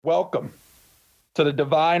Welcome to the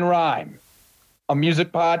Divine Rhyme, a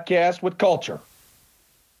music podcast with culture,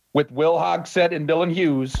 with Will Hogsett and Dylan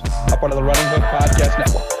Hughes, up under the Running Hook Podcast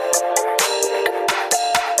Network.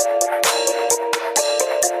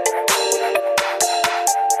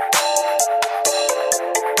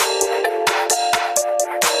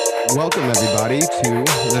 Welcome, everybody, to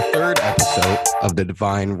the third episode of the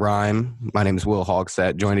Divine Rhyme. My name is Will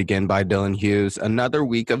Hogsett, joined again by Dylan Hughes. Another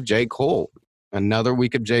week of J. Cole.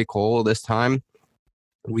 This time,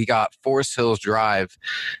 we got Forest Hills Drive,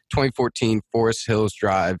 2014 Forest Hills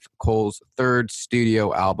Drive, Cole's third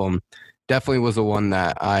studio album. Definitely was the one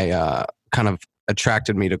that I kind of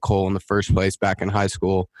attracted me to Cole in the first place back in high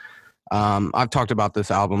school. I've talked about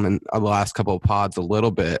this album in the last couple of pods a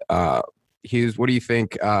little bit. Hughes, what do you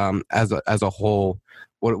think as a whole?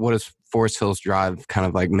 What does Forest Hills Drive kind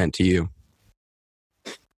of like meant to you?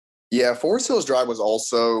 Yeah, Forest Hills Drive was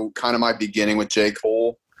also kind of my beginning with J.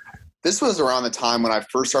 Cole. This was around the time when I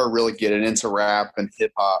first started really getting into rap and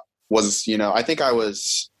hip hop. I think I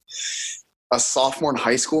was a sophomore in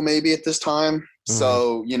high school maybe at this time. Mm-hmm.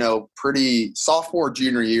 So, pretty sophomore,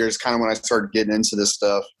 junior year is kind of when I started getting into this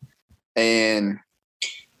stuff. And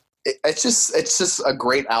it's just a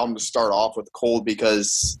great album to start off with Cole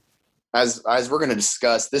because as we're going to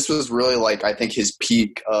discuss, this was really like, I think, his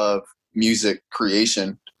peak of music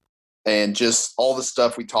creation. And just all the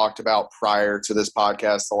stuff we talked about prior to this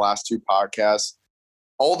podcast, the last two podcasts,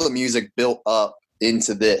 all the music built up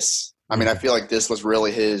into this. I mean, I feel like this was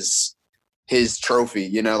really his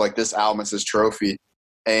trophy, like this album is his trophy.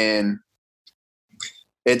 And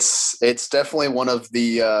it's definitely one of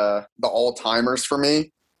the all-timers for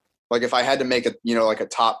me. Like if I had to make a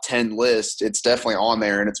top 10 list, it's definitely on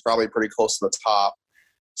there and it's probably pretty close to the top.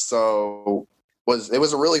 So it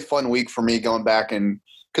was a really fun week for me going back and,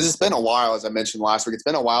 because it's been a while, as I mentioned last week, it's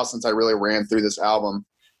been a while since I really ran through this album.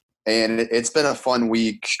 And it's been a fun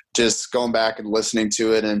week just going back and listening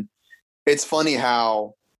to it. And it's funny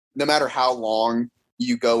how no matter how long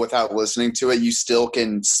you go without listening to it, you still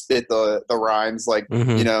can spit the rhymes. Like,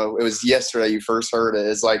 it was yesterday you first heard it.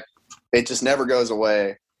 It's like, it just never goes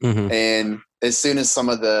away. Mm-hmm. And as soon as some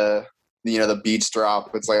of the beats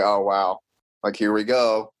drop, it's like, oh, wow, like, here we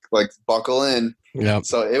go. Like, buckle in. Yeah.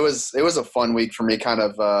 So it was a fun week for me, kind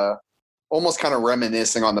of almost kind of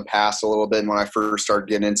reminiscing on the past a little bit when I first started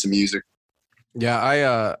getting into music.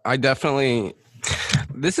 Yeah, I definitely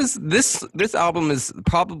this album is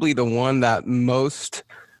probably the one that most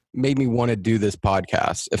made me want to do this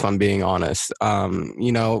podcast, if I'm being honest.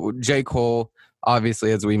 J. Cole,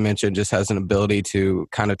 obviously, as we mentioned, just has an ability to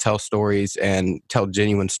kind of tell stories and tell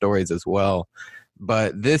genuine stories as well.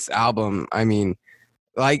 But this album, I mean,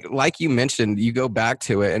 like you mentioned, you go back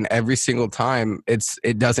to it and every single time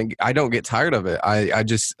I don't get tired of it.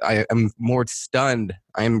 I am more stunned.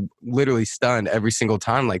 I am literally stunned every single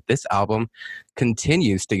time. Like, this album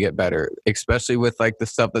continues to get better, especially with like the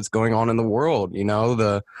stuff that's going on in the world,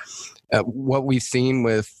 what we've seen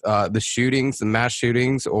with the shootings, the mass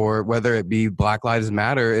shootings, or whether it be Black Lives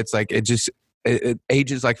Matter. It's like, it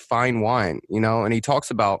ages like fine wine, and he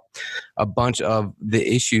talks about a bunch of the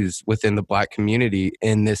issues within the Black community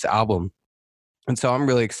in this album. And so I'm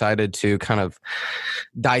really excited to kind of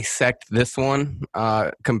dissect this one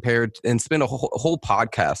compared and spend a whole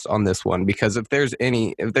podcast on this one, because if there's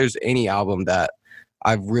any album that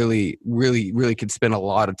I've really, really, really could spend a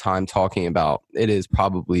lot of time talking about, it is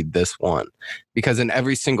probably this one. Because in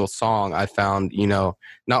every single song I found, not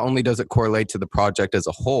only does it correlate to the project as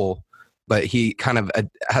a whole, but he kind of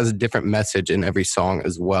has a different message in every song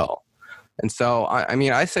as well. And so,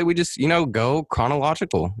 I say we just, go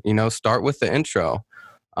chronological, start with the intro.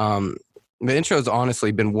 The intro has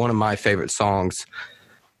honestly been one of my favorite songs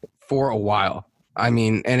for a while. And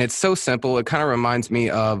it's so simple. It kind of reminds me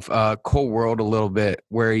of Cold World a little bit,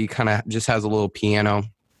 where he kind of just has a little piano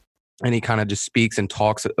and he kind of just speaks and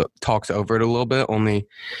talks over it a little bit, only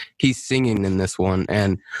he's singing in this one.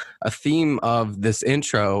 And a theme of this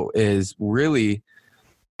intro is really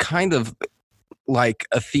kind of like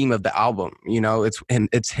a theme of the album.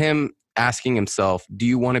 It's him asking himself, do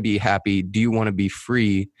you want to be happy? Do you want to be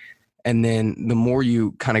free? And then the more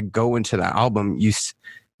you kind of go into the album,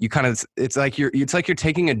 you kind of, it's like you're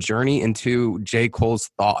taking a journey into J. Cole's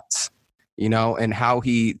thoughts, and how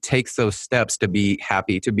he takes those steps to be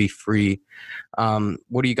happy, to be free.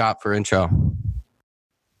 What do you got for intro?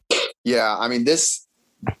 Yeah, this,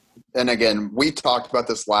 and again, we talked about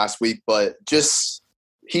this last week, but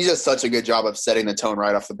he does such a good job of setting the tone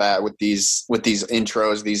right off the bat with these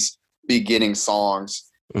intros, these beginning songs.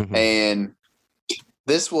 Mm-hmm. And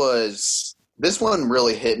this one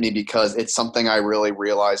really hit me because it's something I really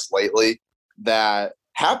realized lately, that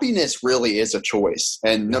happiness really is a choice.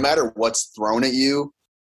 And no matter what's thrown at you,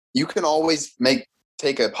 you can always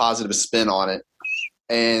take a positive spin on it.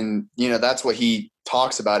 And, that's what he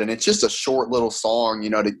talks about. And it's just a short little song,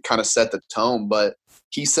 to kind of set the tone, but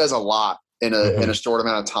he says a lot in a short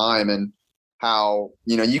amount of time, and how,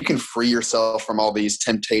 you can free yourself from all these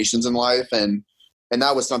temptations in life. And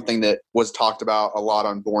that was something that was talked about a lot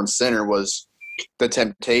on Born Sinner, was the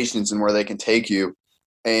temptations and where they can take you.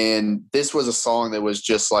 And this was a song that was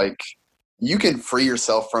just like, you can free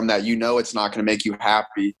yourself from that. It's not going to make you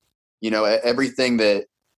happy.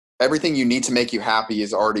 Everything you need to make you happy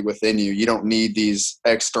is already within you. You don't need these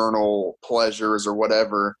external pleasures or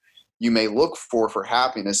whatever you may look for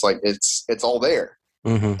happiness. Like it's all there.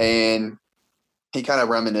 And he kind of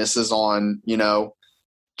reminisces on,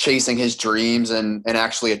 chasing his dreams and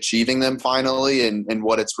actually achieving them finally, and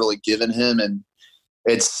what it's really given him. And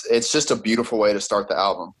it's just a beautiful way to start the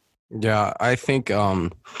album. Yeah, I think,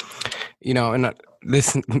 and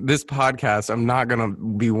this podcast, I'm not going to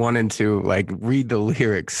be wanting to like read the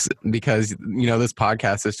lyrics, because, this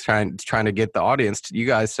podcast is trying to get the audience, you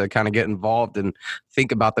guys, to kind of get involved and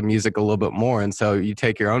think about the music a little bit more. And so you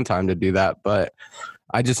take your own time to do that. But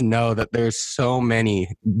I just know that there's so many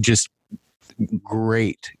just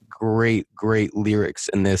great lyrics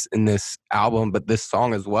in this album, but this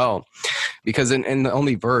song as well. Because in the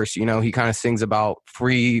only verse, he kind of sings about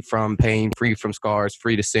free from pain, free from scars,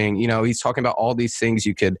 free to sing. He's talking about all these things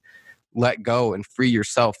you could let go and free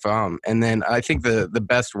yourself from. And then I think the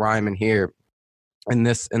best rhyme in here, in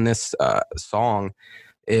this song,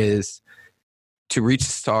 is to reach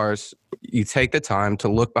the stars. You take the time to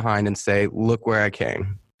look behind and say, look where I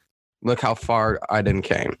came. Look how far I done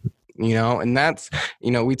came. And that's,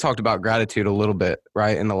 we talked about gratitude a little bit,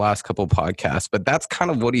 right, in the last couple of podcasts, but that's kind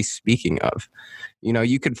of what he's speaking of.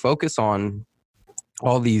 You could focus on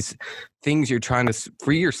all these things you're trying to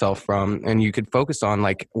free yourself from, and you could focus on,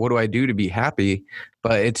 like, what do I do to be happy?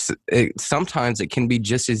 But sometimes it can be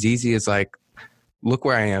just as easy as, like, look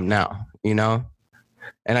where I am now,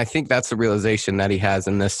 And I think that's the realization that he has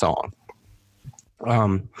in this song.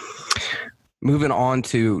 Moving on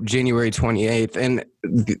to January 28th, and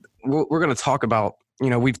we're going to talk about,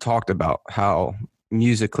 we've talked about how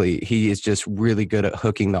musically he is just really good at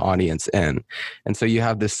hooking the audience in. And so you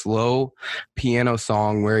have this slow piano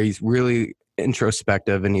song where he's really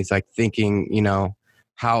introspective, and he's like thinking,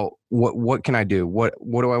 what can I do? What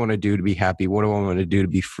do I want to do to be happy? What do I want to do to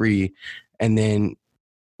be free? And then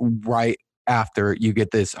right after, you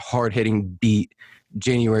get this hard-hitting beat,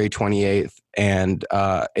 January 28th, and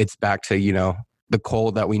it's back to, the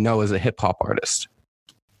Cole that we know as a hip-hop artist.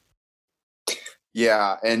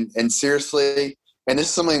 Yeah, and seriously, and this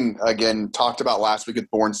is something, again, talked about last week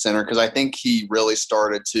with Born Sinner, because I think he really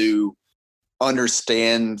started to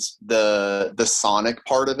understand the sonic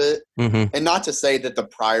part of it. And not to say that the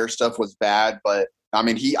prior stuff was bad, but I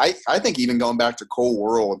mean, I think even going back to Cold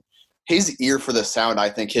World, his ear for the sound, I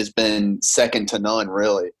think, has been second to none,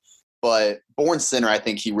 really. But Born Sinner, I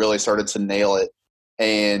think he really started to nail it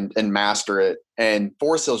and master it. And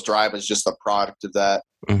Forest Hills Drive is just a product of that.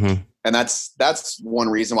 And that's one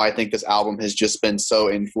reason why I think this album has just been so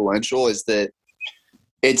influential, is that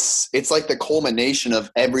it's like the culmination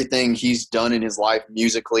of everything he's done in his life,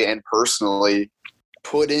 musically and personally,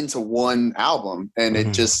 put into one album. And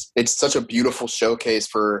it's such a beautiful showcase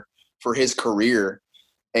for his career.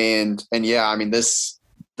 And yeah, I mean,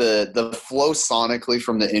 the flow sonically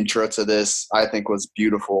from the intro to this, I think, was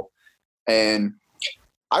beautiful. And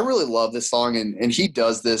I really love this song, and he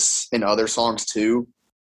does this in other songs too.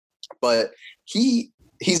 But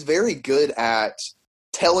he's very good at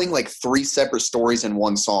telling like 3 separate stories in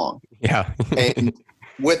one song. Yeah. And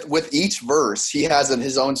with each verse, he has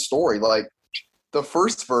his own story. Like the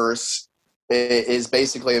first verse is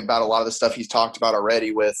basically about a lot of the stuff he's talked about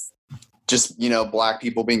already, with just, black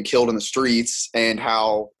people being killed in the streets, and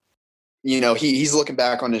how, he's looking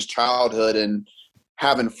back on his childhood and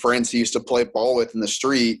having friends he used to play ball with in the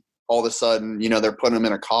street. All of a sudden, they're putting him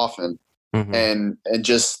in a coffin. And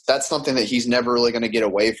just, that's something that he's never really going to get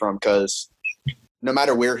away from, because no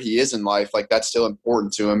matter where he is in life, like, that's still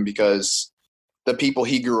important to him, because the people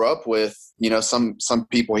he grew up with, some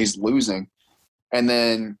people he's losing. And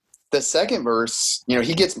then the second verse,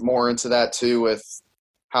 he gets more into that too, with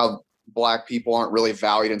how black people aren't really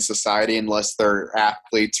valued in society unless they're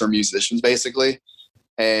athletes or musicians, basically.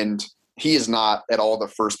 And he is not at all the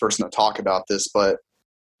first person to talk about this, but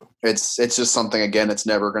it's just something, again, that's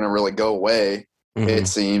never going to really go away, it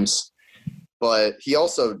seems. But he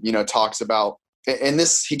also, talks about, and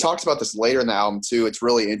he talks about this later in the album too. It's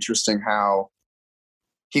really interesting how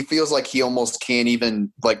he feels like he almost can't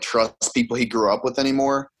even like trust people he grew up with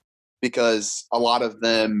anymore, because a lot of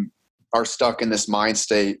them are stuck in this mind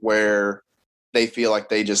state where they feel like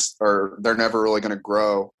they're never really going to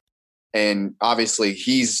grow. And obviously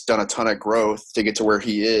he's done a ton of growth to get to where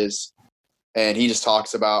he is. And he just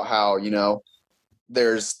talks about how,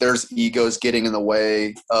 there's egos getting in the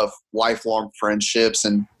way of lifelong friendships.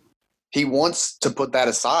 And he wants to put that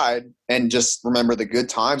aside and just remember the good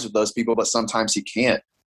times with those people, but sometimes he can't.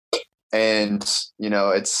 And,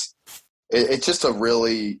 it's just a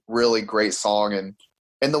really, really great song.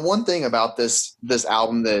 And the one thing about this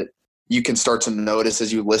album that you can start to notice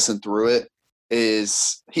as you listen through it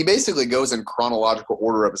is he basically goes in chronological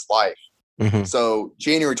order of his life. Mm-hmm. So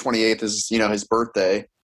January 28th is, his birthday.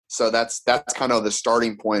 So that's kind of the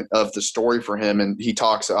starting point of the story for him. And he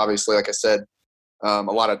talks, obviously, like I said, a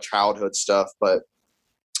lot of childhood stuff, but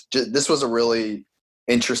this was a really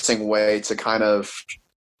interesting way to kind of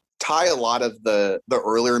tie a lot of the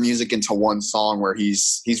earlier music into one song, where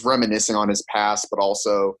he's reminiscing on his past, but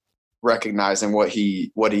also recognizing what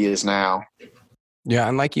he is now. Yeah,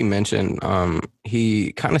 and like you mentioned,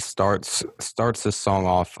 he kind of starts the song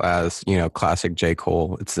off as, classic J.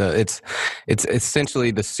 Cole. It's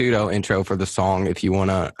essentially the pseudo intro for the song, if you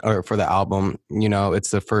want to, or for the album.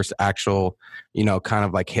 It's the first actual, kind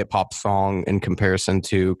of like hip hop song in comparison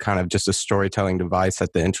to kind of just a storytelling device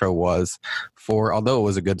that the intro was for, although it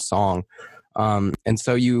was a good song. And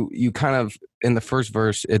so you kind of, in the first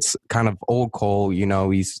verse, it's kind of old Cole,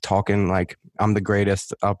 he's talking like, I'm the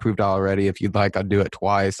greatest. I'll prove it already. If you'd like, I'll do it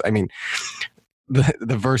twice. I mean,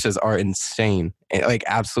 the verses are insane, like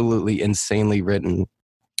absolutely insanely written.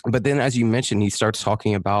 But then, as you mentioned, he starts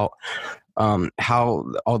talking about how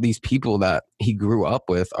all these people that he grew up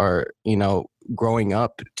with are, growing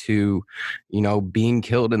up to, being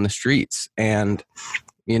killed in the streets. And,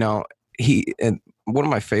 and one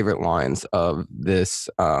of my favorite lines of this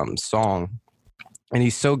song, and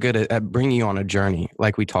he's so good at bringing you on a journey,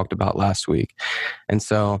 like we talked about last week. And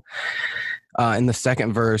so in the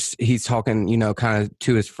second verse, he's talking, kind of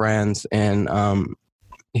to his friends, and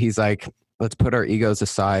he's like, let's put our egos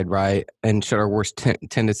aside, right? And should our worst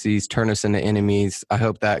tendencies turn us into enemies. I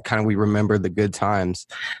hope that kind of we remember the good times.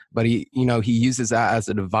 But he uses that as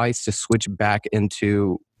a device to switch back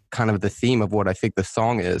into kind of the theme of what I think the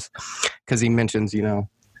song is. Because he mentions,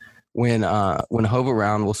 when Hove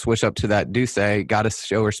around, we'll switch up to that do say, gotta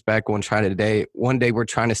show respect one day we're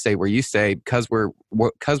trying to stay where you stay, because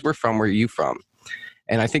we're from where you from.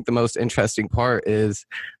 And I think the most interesting part is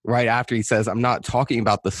right after he says, I'm not talking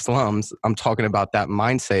about the slums, I'm talking about that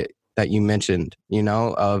mindset that you mentioned,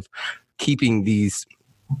 of keeping these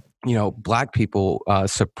Black people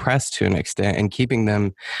suppressed to an extent, and keeping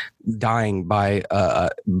them dying by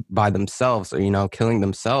themselves, or killing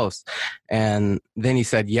themselves. And then he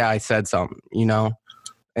said, yeah, I said something,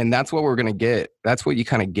 and that's what we're gonna get. That's what you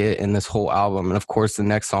kind of get in this whole album. And of course, the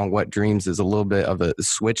next song, What Dreams, is a little bit of a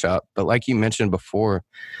switch up. But like you mentioned before,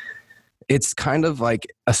 it's kind of like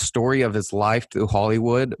a story of his life through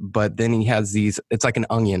Hollywood. But then he has it's like an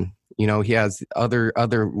onion. He has other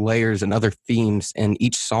layers and other themes in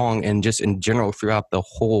each song, and just in general throughout the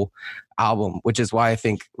whole album, which is why I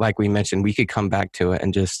think, like we mentioned, we could come back to it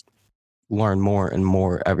and just learn more and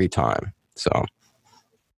more every time. So.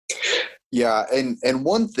 Yeah. And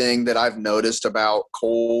one thing that I've noticed about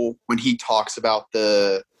Cole, when he talks about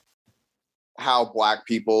how Black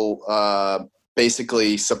people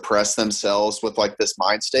basically suppress themselves with like this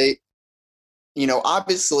mind state,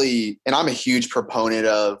 obviously, and I'm a huge proponent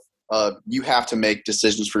of you have to make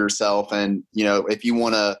decisions for yourself. And, if you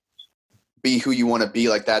want to be who you want to be,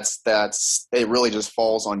 like that's it really just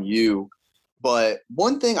falls on you. But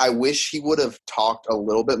one thing I wish he would have talked a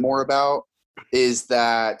little bit more about is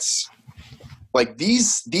that like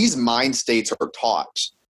these mind states are taught.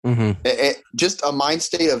 Mm-hmm. Just a mind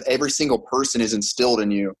state of every single person is instilled in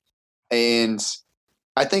you. And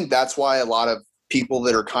I think that's why a lot of people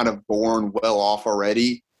that are kind of born well off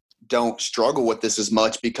already don't struggle with this as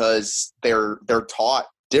much, because they're taught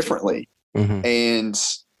differently. Mm-hmm.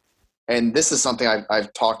 And this is something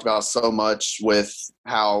I've talked about so much, with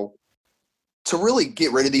how to really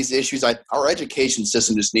get rid of these issues. Our education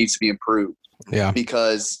system just needs to be improved. Yeah,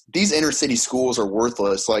 because these inner city schools are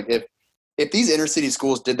worthless. Like if these inner city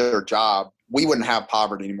schools did their job, we wouldn't have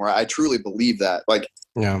poverty anymore. I truly believe that. Like,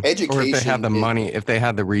 yeah, education, or if they had the money, if they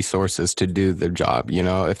had the resources to do their job,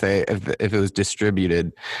 if it was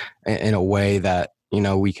distributed in a way that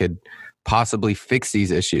we could possibly fix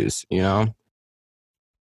these issues.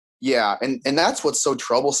 Yeah, and that's what's so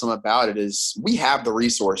troublesome about it, is we have the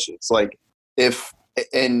resources. Like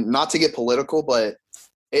and not to get political, but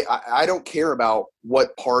I don't care about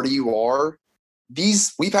what party you are.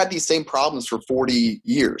 We've had these same problems for 40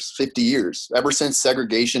 years, 50 years, ever since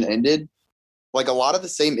segregation ended. Like, a lot of the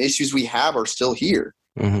same issues we have are still here.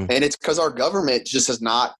 Mm-hmm. And it's because our government just has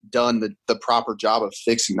not done the proper job of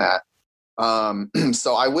fixing that.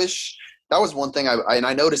 So I wish that was one thing and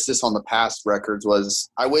I noticed this on the past records was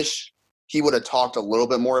I wish he would have talked a little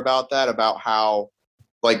bit more about that, about how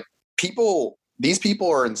like these people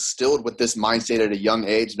are instilled with this mind state at a young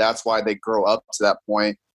age. That's why they grow up to that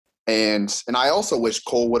point. And I also wish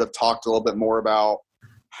Cole would have talked a little bit more about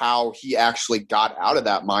how he actually got out of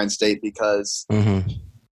that mind state, because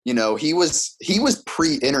you know, he was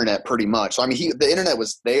pre-internet pretty much. I mean, the internet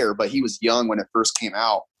was there, but he was young when it first came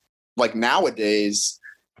out. Like, nowadays,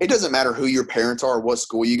 it doesn't matter who your parents are or what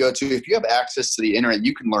school you go to. If you have access to the internet,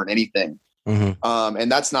 you can learn anything.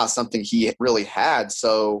 And that's not something he really had.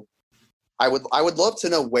 So I would love to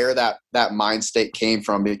know where that mind state came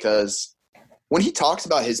from, because when he talks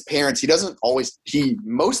about his parents, he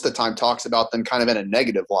most of the time talks about them kind of in a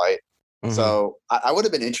negative light. So I would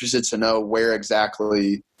have been interested to know where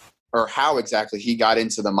exactly or how exactly he got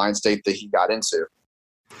into the mind state that he got into.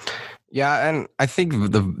 Yeah, and I think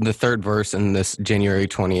the third verse in this January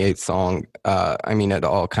 28th song, I mean, it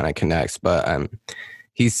all kind of connects, but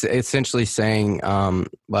he's essentially saying,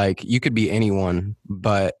 like, you could be anyone,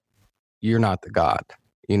 but you're not the God,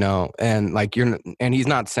 you know, and like and he's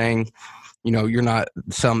not saying, you know, you're not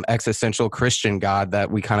some existential Christian God that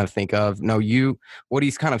we kind of think of. No, what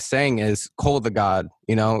he's kind of saying is Cole the God,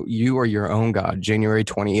 you know, you are your own God, January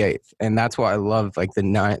 28th. And that's why I love like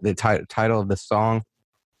the title of the song.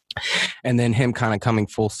 And then him kind of coming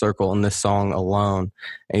full circle in this song alone.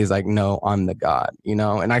 And he's like, no, I'm the God, you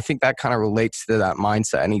know? And I think that kind of relates to that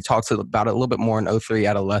mindset. And he talks about it a little bit more in 03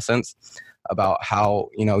 Adolescence, about how,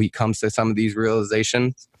 you know, he comes to some of these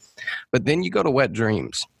realizations. But then you go to Wet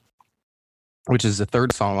Dreams, which is the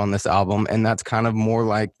third song on this album. And that's kind of more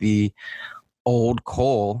like the old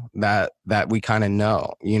Cole that we kind of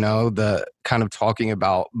know, you know, the kind of talking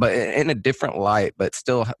about, but in a different light, but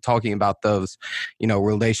still talking about those, you know,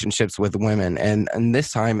 relationships with women. And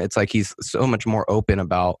this time it's like he's so much more open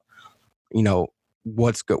about, you know,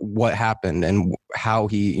 what happened and how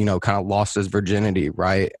he, you know, kind of lost his virginity,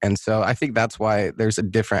 right? And so I think that's why there's a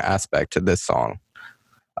different aspect to this song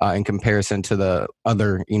in comparison to the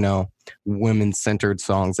other, you know, women-centered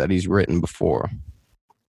songs that he's written before.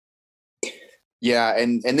 Yeah,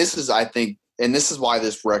 and this is, I think, and this is why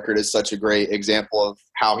this record is such a great example of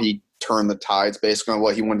how he turned the tides based on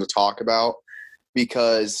what he wanted to talk about.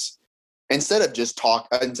 Because instead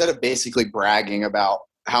of basically bragging about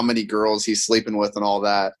how many girls he's sleeping with and all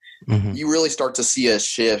that, you really start to see a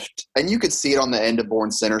shift. And you could see it on the end of Born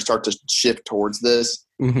Sinner start to shift towards this.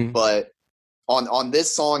 But on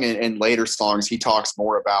this song and later songs, he talks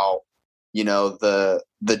more about, you know,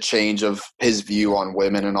 the change of his view on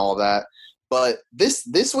women and all that. But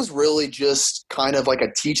this was really just kind of like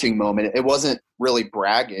a teaching moment. It wasn't really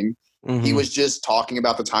bragging. He was just talking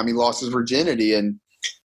about the time he lost his virginity. And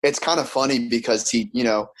it's kind of funny because he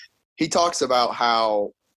talks about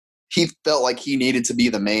how he felt like he needed to be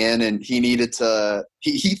the man, and he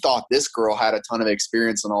thought this girl had a ton of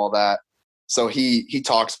experience and all that. So he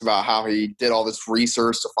talks about how he did all this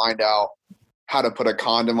research to find out how to put a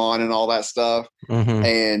condom on and all that stuff.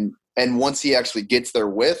 And once he actually gets there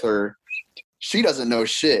with her, she doesn't know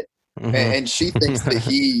shit. And she thinks that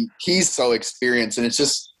he's so experienced. And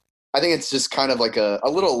I think it's just kind of like a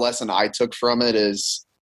little lesson I took from it is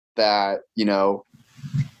that, you know,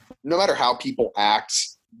 no matter how people act,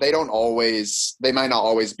 they might not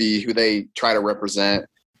always be who they try to represent.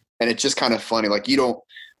 And it's just kind of funny. Like, you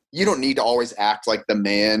don't need to always act like the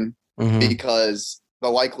man, because the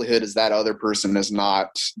likelihood is that other person is not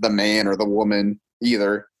the man or the woman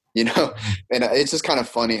either, you know? And it's just kind of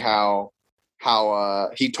funny how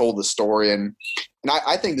he told the story. And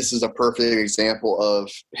I think this is a perfect example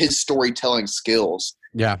of his storytelling skills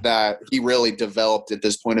that he really developed at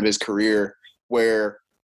this point of his career, where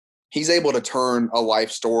he's able to turn a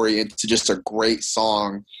life story into just a great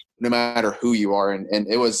song, no matter who you are. And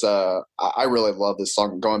it was, I really love this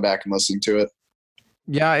song, going back and listening to it.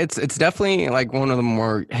 Yeah, it's definitely like one of the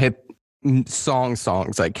more hip songs,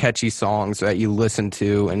 like catchy songs that you listen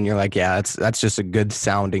to and you're like, yeah, that's just a good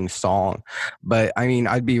sounding song. But I mean,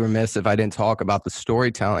 I'd be remiss if I didn't talk about the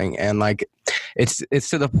storytelling. And like, it's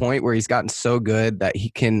to the point where he's gotten so good that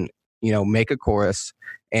he can, you know, make a chorus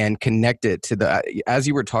and connect it to as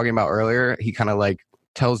you were talking about earlier, he kind of like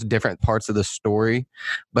tells different parts of the story,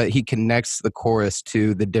 but he connects the chorus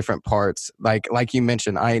to the different parts. Like you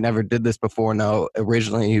mentioned, I never did this before. No,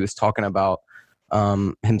 originally he was talking about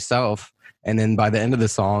himself. And then by the end of the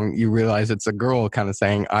song, you realize it's a girl kind of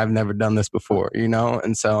saying, I've never done this before, you know?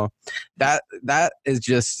 And so that is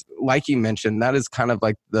just, like you mentioned, that is kind of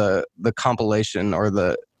like the compilation or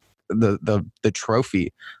the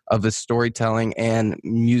trophy of his storytelling and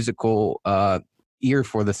musical ear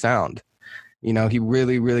for the sound. You know, he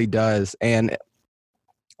really, really does. And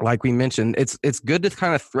like we mentioned, it's good to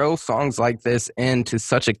kind of throw songs like this into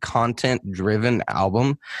such a content-driven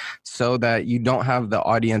album so that you don't have the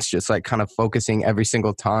audience just like kind of focusing every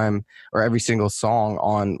single time or every single song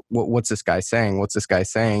on what's this guy saying? What's this guy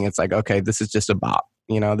saying? It's like, okay, this is just a bop.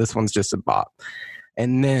 You know, this one's just a bop.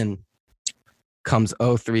 And then comes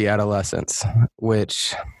 '03 Adolescence,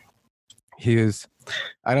 which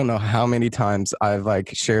I don't know how many times I've like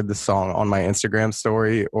shared the song on my Instagram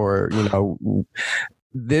story or, you know,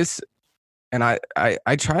 this, and I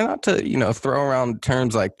try not to, you know, throw around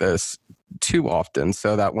terms like this too often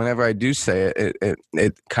so that whenever I do say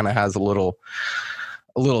it kind of has a little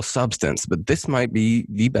substance, but this might be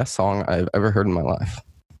the best song I've ever heard in my life.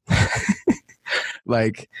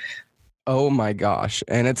 Like, oh my gosh.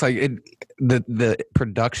 And it's like the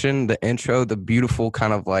production, the intro, the beautiful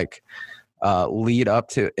kind of like lead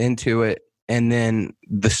up into it, and then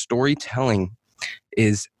the storytelling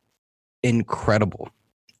is incredible.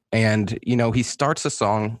 And, you know, he starts the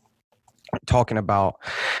song talking about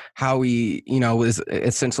how he, you know, was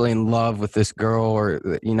essentially in love with this girl, or,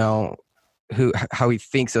 you know, how he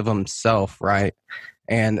thinks of himself, right?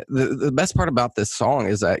 And the best part about this song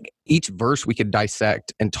is that each verse we could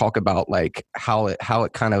dissect and talk about like how it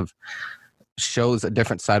kind of shows a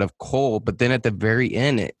different side of Cole, but then at the very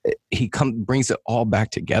end, he brings it all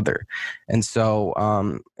back together. And so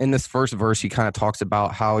in this first verse, he kind of talks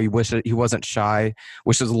about how he wishes he wasn't shy,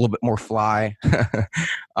 wishes a little bit more fly.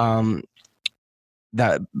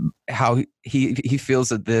 That how he feels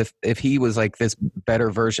that if he was like this better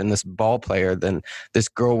version, this ball player, then this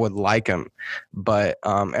girl would like him. But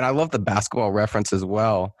and I love the basketball reference as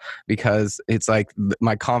well, because it's like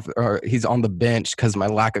he's on the bench because my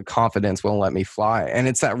lack of confidence won't let me fly. And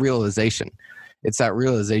it's that realization. It's that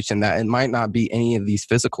realization that it might not be any of these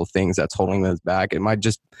physical things that's holding us back. It might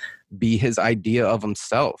just be his idea of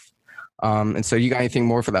himself. And so you got anything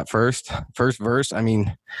more for that first verse? I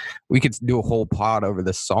mean, we could do a whole pod over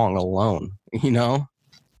this song alone, you know?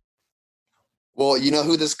 Well, you know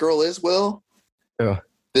who this girl is, Will? Oh.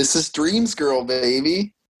 This is Dreams Girl,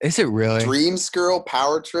 baby. Is it really? Dreams Girl,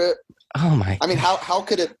 Power Trip. Oh my! I mean, how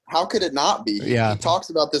could it not be? Yeah. He talks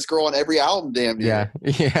about this girl on every album, damn near.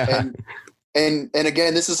 Yeah. And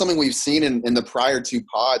again, this is something we've seen in the prior two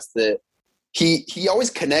pods, that he always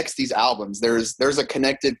connects these albums. There's a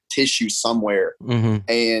connective tissue somewhere. Mm-hmm.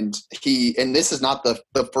 And this is not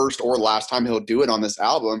the first or last time he'll do it on this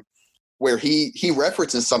album, where he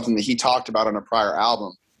references something that he talked about on a prior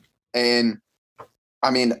album. And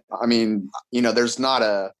I mean, you know, there's not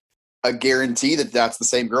a guarantee that that's the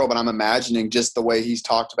same girl, but I'm imagining just the way he's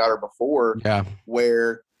talked about her before,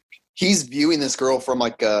 where he's viewing this girl from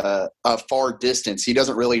like a far distance. He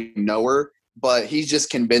doesn't really know her, but he's just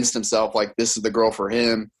convinced himself like this is the girl for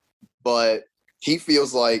him. But he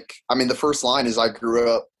feels like, I mean, the first line is, I grew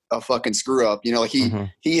up a fucking screw up. You know, like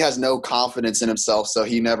he has no confidence in himself, so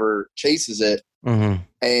he never chases it. Mm-hmm.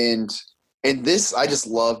 And this, I just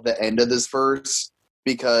love the end of this verse,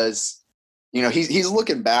 because, you know, he's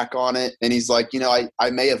looking back on it and he's like, you know, I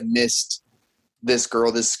may have missed this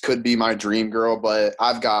girl. This could be my dream girl, but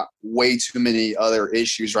I've got way too many other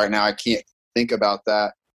issues right now. I can't think about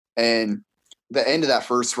that. And the end of that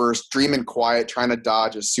first verse, dreaming quiet, trying to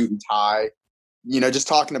dodge a suit and tie, you know, just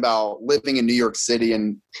talking about living in New York City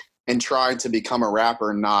and trying to become a rapper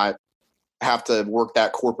and not have to work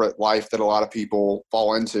that corporate life that a lot of people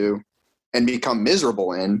fall into and become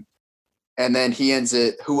miserable in. And then he ends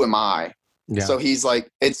it, who am I? Yeah. So he's like,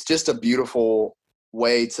 it's just a beautiful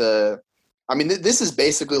way to, I mean, this is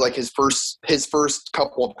basically like his first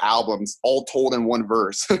couple of albums all told in one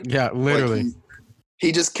verse. Yeah, literally. Like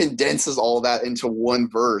he just condenses all that into one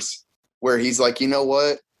verse, where he's like, you know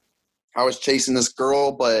what? I was chasing this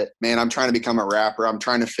girl, but man, I'm trying to become a rapper. I'm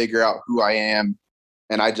trying to figure out who I am.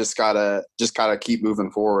 And I just gotta keep moving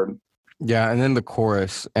forward. Yeah. And then the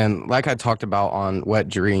chorus, and like I talked about on Wet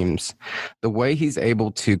Dreams, the way he's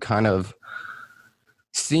able to kind of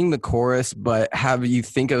sing the chorus, but have you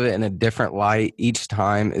think of it in a different light each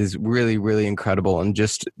time is really, really incredible. And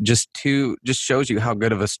just shows you how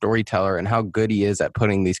good of a storyteller and how good he is at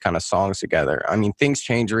putting these kind of songs together. I mean, things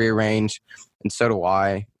change, rearrange, and so do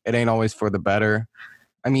I. It ain't always for the better.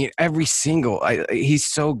 I mean, every single, he's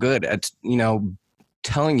so good at, you know,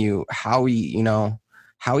 telling you how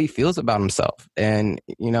how he feels about himself. And,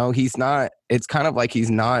 it's kind of like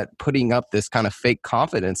he's not putting up this kind of fake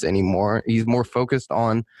confidence anymore. He's more focused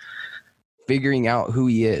on figuring out who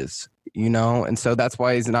he is, and so that's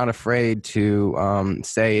why he's not afraid to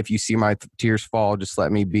say, if you see my tears fall, just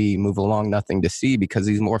let me be, move along, nothing to see, because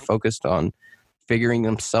he's more focused on figuring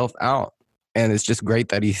himself out. And it's just great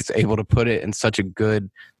that he's able to put it in such a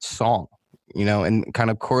good song, and kind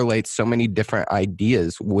of correlates so many different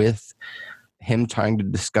ideas with him trying to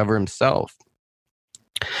discover himself.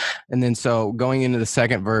 And then so going into the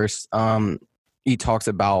second verse, he talks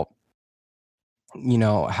about,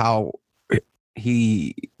 how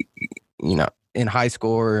he, in high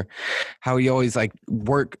school, or how he always like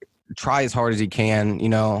try as hard as he can,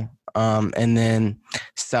 and then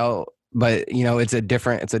sell. But, it's a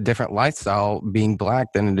different lifestyle being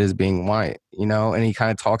black than it is being white, and he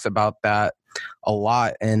kind of talks about that a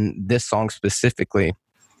lot in this song specifically,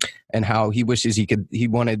 and how he wishes he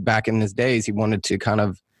wanted back in his days, he wanted to kind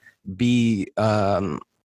of be,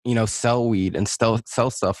 sell weed and sell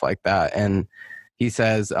stuff like that. And he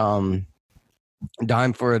says,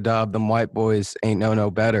 dime for a dub, them white boys ain't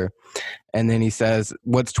no better. And then he says,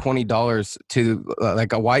 what's $20 to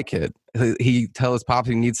like a white kid? He tell his pops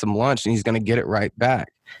he needs some lunch and he's going to get it right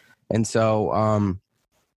back. And so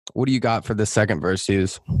what do you got for the second verse,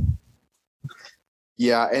 Hughes?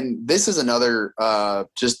 Yeah, and this is another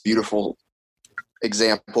just beautiful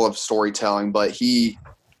example of storytelling, but he's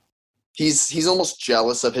almost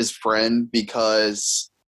jealous of his friend because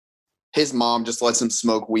his mom just lets him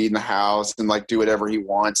smoke weed in the house and like do whatever he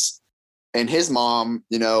wants. And his mom,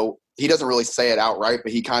 he doesn't really say it outright,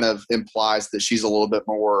 but he kind of implies that she's a little bit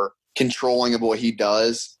more controlling of what he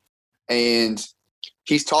does. And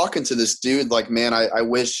he's talking to this dude like, man, I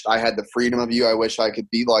wish I had the freedom of you. I wish I could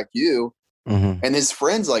be like you. Mm-hmm. And his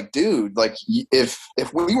friend's like, dude, like if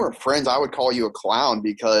we weren't friends, I would call you a clown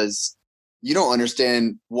because you don't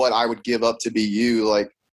understand what I would give up to be you. Like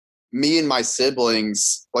me and my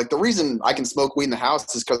siblings, like the reason I can smoke weed in the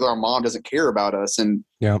house is because our mom doesn't care about us. And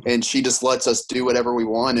she just lets us do whatever we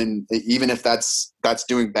want. And even if that's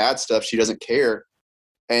doing bad stuff, she doesn't care.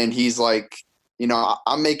 And he's like,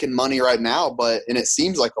 I'm making money right now, and it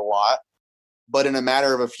seems like a lot, but in a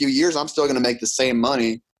matter of a few years, I'm still going to make the same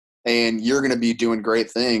money and you're going to be doing great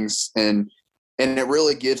things. And it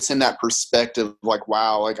really gives him that perspective, like,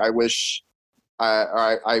 wow, like I wish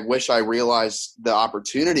I realized the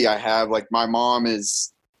opportunity I have. Like my mom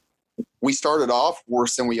we started off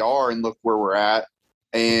worse than we are and look where we're at.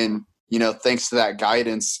 And, thanks to that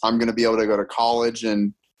guidance, I'm going to be able to go to college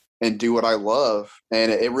and do what I love.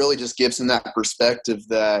 And it really just gives him that perspective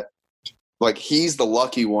that like he's the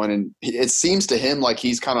lucky one. And it seems to him like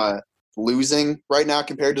he's kind of losing right now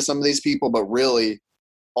compared to some of these people, but really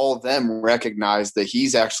all of them recognize that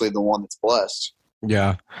he's actually the one that's blessed.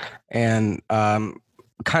 Yeah. And kind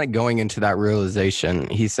of going into that realization,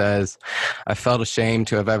 he says, I felt ashamed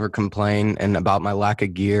to have ever complained and about my lack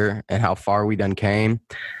of gear and how far we done came.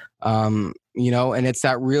 And it's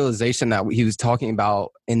that realization that he was talking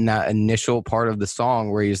about in that initial part of the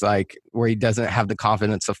song where he doesn't have the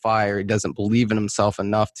confidence to fire. He doesn't believe in himself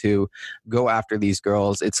enough to go after these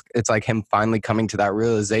girls. It's like him finally coming to that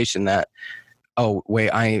realization that, oh,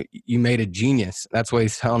 wait, you made a genius. That's what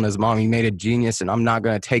he's telling his mom. You made a genius and I'm not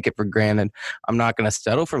going to take it for granted. I'm not going to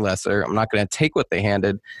settle for lesser. I'm not going to take what they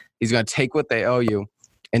handed. He's going to take what they owe you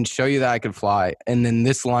and show you that I can fly. And then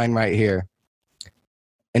this line right here,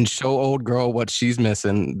 and show old girl what she's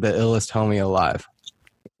missing, the illest homie alive.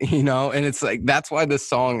 And it's like, that's why this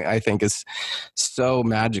song I think is so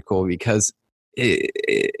magical, because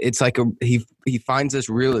it's like he finds this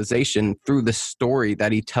realization through the story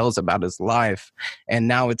that he tells about his life. And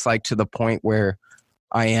now it's like to the point where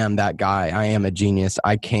I am that guy. I am a genius.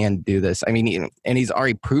 I can do this. I mean, and he's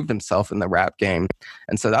already proved himself in the rap game.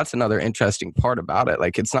 And so that's another interesting part about it.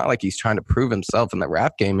 Like, it's not like he's trying to prove himself in the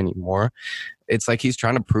rap game anymore. It's like he's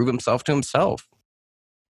trying to prove himself to himself.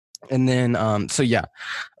 And then,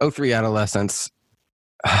 03 Adolescence,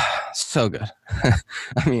 so good.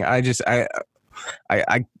 I mean,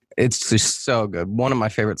 it's just so good. One of my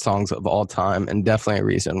favorite songs of all time, and definitely a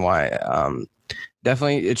reason why.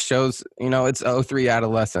 Definitely, it shows. It's 03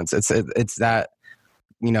 Adolescence. It's that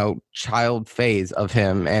child phase of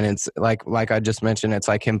him, and it's like I just mentioned. It's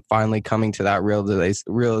like him finally coming to that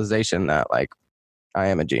realization that like, I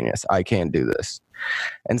am a genius. I can do this.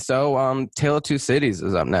 And so Tale of Two Cities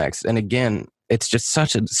is up next. And again, it's just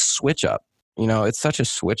such a switch up. It's such a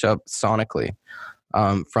switch up sonically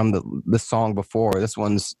from the song before. This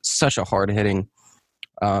one's such a hard hitting,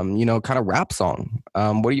 kind of rap song.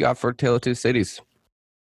 What do you got for Tale of Two Cities?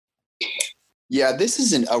 Yeah, this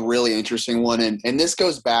is a really interesting one. And this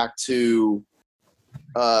goes back to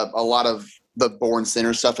a lot of the Born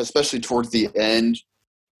Sinner stuff, especially towards the end,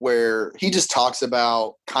 where he just talks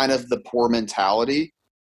about kind of the poor mentality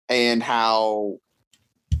and how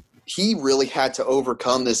he really had to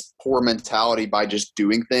overcome this poor mentality by just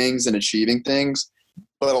doing things and achieving things.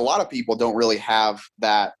 But a lot of people don't really have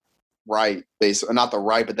that right. Not the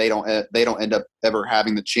right, but they don't end up ever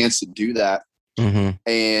having the chance to do that. Mm-hmm.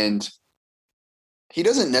 And he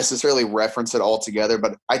doesn't necessarily reference it all together,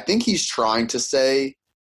 but I think he's trying to say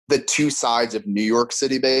the two sides of New York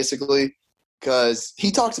City, basically, because he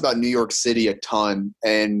talks about New York City a ton.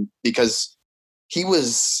 And because he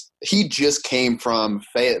just came from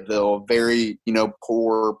Fayetteville, very,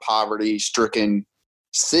 poor, poverty stricken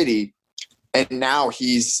city. And now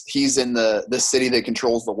he's in the city that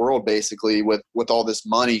controls the world, basically, with all this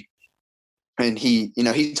money. And he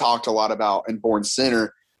talked a lot about in Born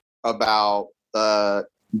Sinner about the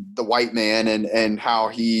white man and how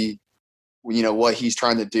he, what he's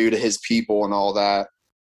trying to do to his people and all that.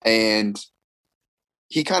 And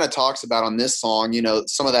he kind of talks about on this song,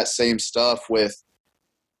 some of that same stuff with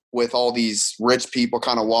all these rich people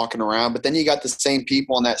kind of walking around. But then you got the same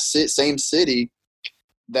people in that same city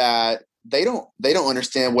that they don't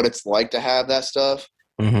understand what it's like to have that stuff.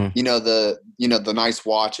 Mm-hmm. The nice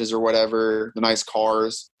watches or whatever, the nice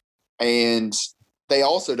cars. And they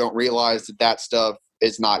also don't realize that stuff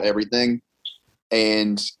is not everything.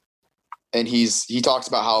 And he talks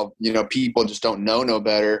about how, people just don't know no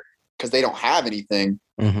better because they don't have anything.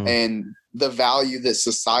 Mm-hmm. And the value that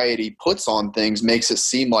society puts on things makes it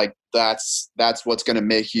seem like that's what's going to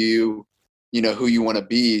make you, who you want to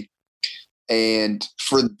be. And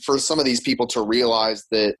for some of these people to realize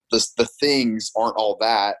that the things aren't all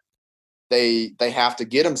that, they have to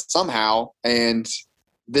get them somehow. And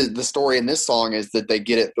the story in this song is that they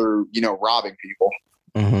get it through, robbing people.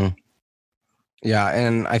 Mm-hmm. Yeah.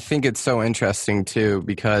 And I think it's so interesting too,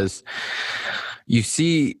 because you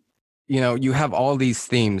see, you have all these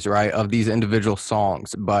themes, right, of these individual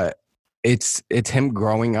songs, but it's him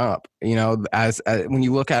growing up, as when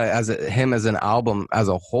you look at it as him as an album as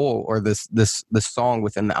a whole, or this song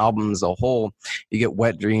within the album as a whole. You get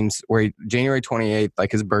Wet Dreams, where January 28th,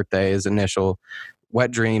 like his birthday, his initial.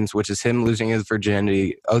 Wet Dreams, which is him losing his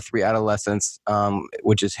virginity. 03 Adolescence,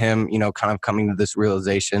 which is him, kind of coming to this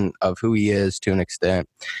realization of who he is to an extent.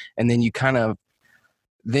 And then he kind of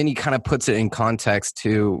puts it in context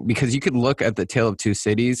too, because you could look at the Tale of Two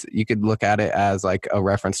Cities. You could look at it as like a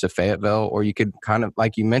reference to Fayetteville, or you could kind of,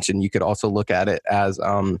 like you mentioned, you could also look at it as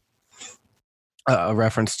a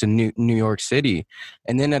reference to New York City.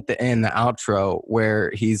 And then at the end, the outro,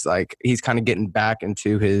 where he's kind of getting back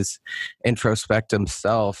into his introspective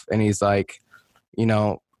self, and he's like,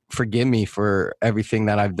 forgive me for everything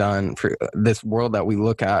that I've done. For this world that we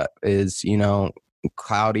look at is,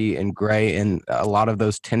 cloudy and gray, and a lot of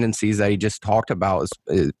those tendencies that he just talked about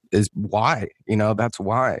is why, that's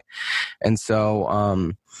why. And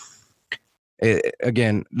so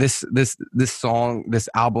again, this song, this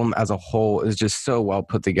album as a whole is just so well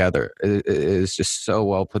put together. It is just so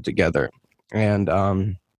well put together. And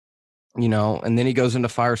and then he goes into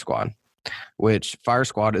Fire Squad, which Fire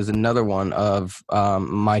Squad is another one of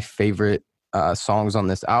my favorite songs on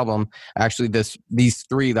this album. Actually, these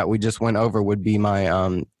three that we just went over would be my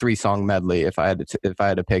 3-song medley if I had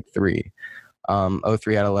to pick three.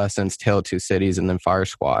 03 Adolescence, Tale of Two Cities, and then Fire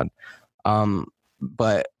Squad.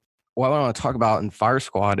 But what I want to talk about in Fire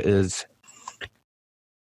Squad is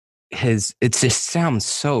it just sounds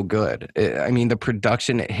so good. The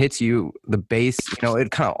production, it hits you, the bass,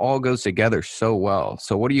 it kind of all goes together so well.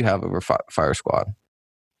 So what do you have over Fire Squad?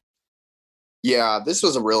 Yeah, this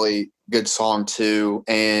was a really good song too.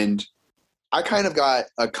 And I kind of got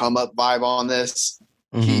a come up vibe on this.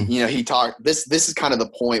 Mm-hmm. He talked, this is kind of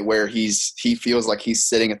the point where he feels like he's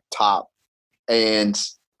sitting at the top. And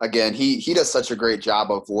again, he does such a great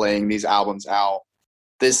job of laying these albums out.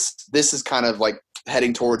 This is kind of like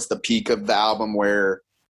heading towards the peak of the album, where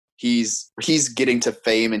he's getting to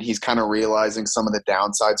fame and he's kind of realizing some of the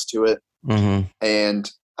downsides to it. Mm-hmm.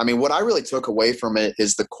 And what I really took away from it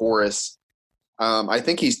is the chorus. I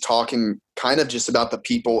think he's talking kind of just about the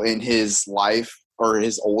people in his life, or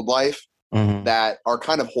his old life, mm-hmm. that are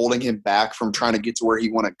kind of holding him back from trying to get to where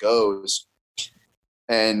he goes.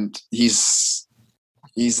 And he's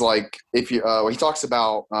like, if you, he talks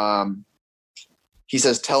about, he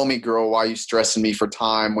says, "Tell me, girl, why you stressing me for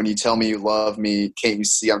time? When you tell me you love me, can't you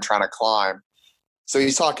see I'm trying to climb?" So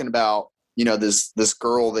he's talking about, this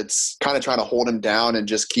girl that's kind of trying to hold him down and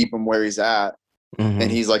just keep him where he's at. Mm-hmm.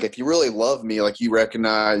 And he's like, if you really love me, like, you got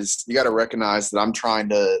to recognize that I'm trying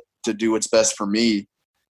to to do what's best for me,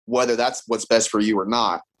 whether that's what's best for you or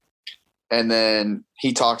not. And then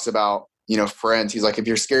he talks about, friends. He's like, if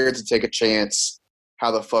you're scared to take a chance,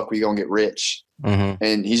 how the fuck are you going to get rich? Mm-hmm.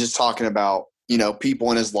 And he's just talking about, people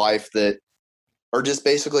in his life that are just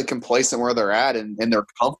basically complacent where they're at and they're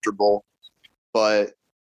comfortable. But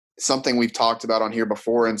something we've talked about on here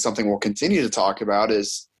before and something we'll continue to talk about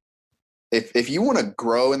is if you want to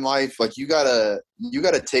grow in life, like you gotta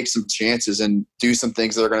take some chances and do some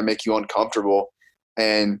things that are going to make you uncomfortable.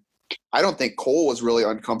 And I don't think Cole was really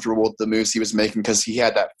uncomfortable with the moves he was making because he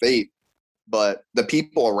had that faith, but the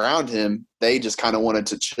people around him, they just kind of wanted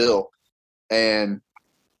to chill. And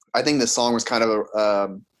I think this song was kind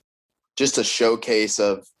of just a showcase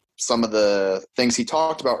of some of the things he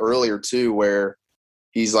talked about earlier too, where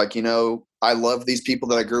he's like, I love these people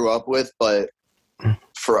that I grew up with, but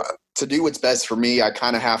to do what's best for me, I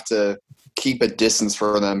kind of have to keep a distance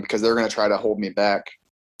for them because they're going to try to hold me back.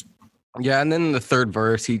 Yeah, and then in the third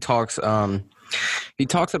verse, he talks about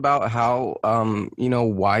how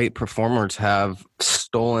white performers have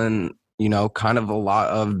stolen kind of a lot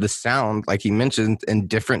of the sound, like he mentioned, in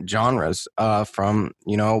different genres from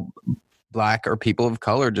Black or people of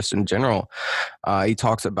color, just in general. He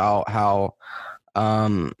talks about how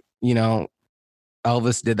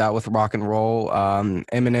Elvis did that with rock and roll,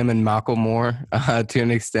 Eminem and Macklemore to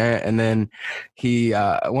an extent. And then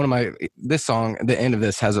this song, the end of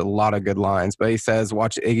this has a lot of good lines, but he says,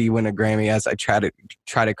 watch Iggy win a Grammy as I try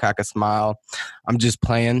to crack a smile. I'm just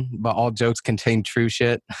playing, but all jokes contain true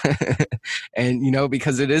shit. And,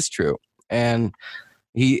 because it is true. And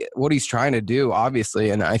what he's trying to do,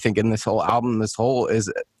 obviously, and I think in this whole album, as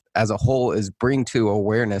a whole is bring the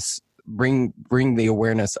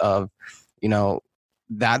awareness of,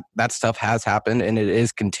 that stuff has happened and it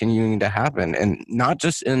is continuing to happen, and not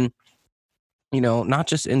just in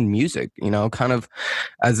music, kind of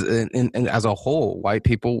as a whole, white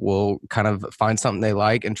people will kind of find something they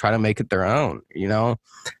like and try to make it their own,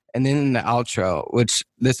 And then in the outro, which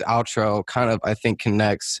this outro kind of, I think,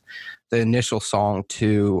 connects the initial song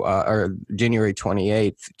to, or January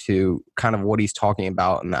 28th to kind of what he's talking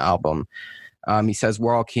about in the album. He says,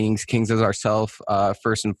 we're all kings as ourselves,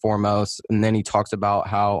 first and foremost. And then he talks about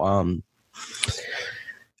how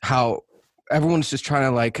everyone's just trying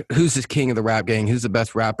to, like, who's the king of the rap gang? Who's the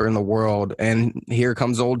best rapper in the world? And here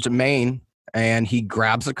comes old Jermaine, and he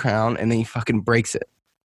grabs the crown and then he fucking breaks it.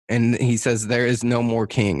 And he says, there is no more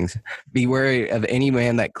kings. Be wary of any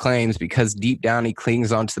man that claims, because deep down he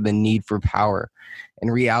clings onto the need for power.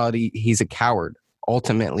 In reality, he's a coward.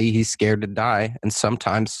 Ultimately, he's scared to die, and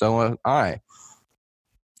sometimes so am I.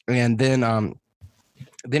 And then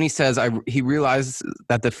he says, he realizes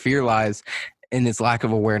that the fear lies in his lack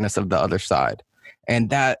of awareness of the other side. And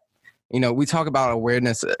that, we talk about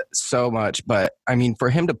awareness so much, but I mean, for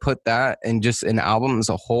him to put that in just an album as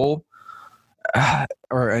a whole,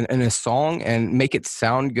 or in a song, and make it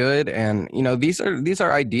sound good, and these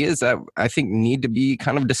are ideas that I think need to be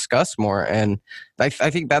kind of discussed more. And I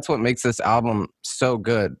think that's what makes this album so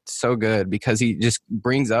good, because he just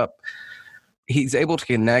he's able to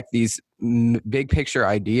connect these big picture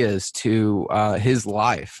ideas to his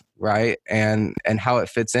life, right? And how it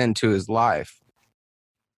fits into his life.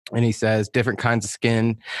 And he says, different kinds of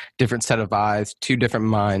skin, different set of eyes, two different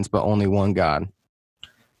minds, but only one God.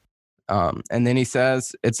 And then he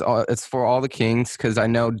says, it's for all the kings, because I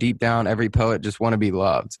know deep down every poet just want to be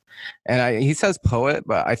loved. And he says poet,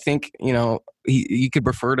 but I think, he could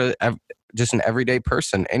refer to just an everyday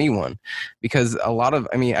person, anyone, because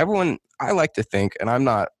everyone, I like to think, and I'm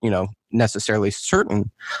not, necessarily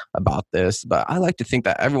certain about this, but I like to think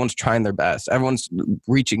that everyone's trying their best. Everyone's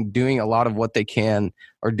doing a lot of what they can,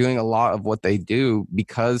 or doing a lot of what they do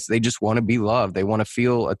because they just want to be loved. They want to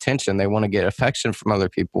feel attention. They want to get affection from other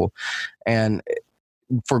people. And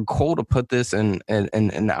for Cole to put this in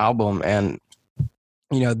an album, and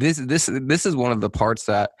this is one of the parts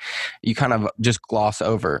that you kind of just gloss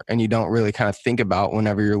over and you don't really kind of think about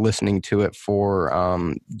whenever you're listening to it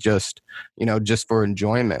for just for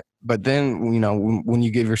enjoyment. But then, when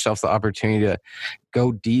you give yourself the opportunity to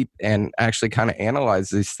go deep and actually kind of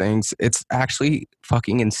analyze these things, it's actually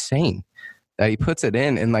fucking insane that he puts it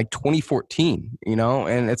in like 2014,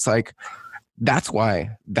 and it's like, that's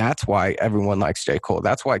why everyone likes J. Cole.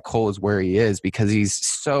 That's why Cole is where he is, because he's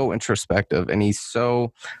so introspective and he's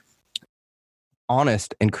so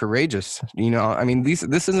honest and courageous.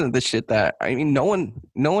 This isn't the shit that, no one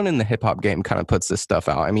in the hip hop game kind of puts this stuff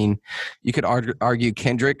out. You could argue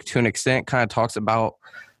Kendrick to an extent kind of talks about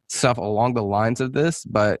stuff along the lines of this,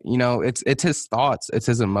 but it's his thoughts, it's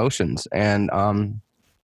his emotions, and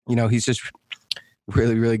he's just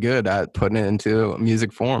really, really good at putting it into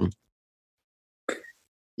music form.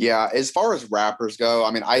 Yeah, as far as rappers go,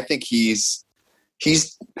 I mean, I think he's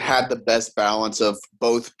had the best balance of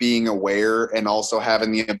both being aware and also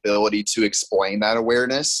having the ability to explain that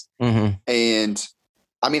awareness. Mm-hmm. And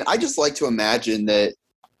I mean, I just like to imagine that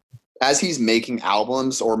as he's making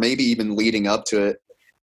albums or maybe even leading up to it,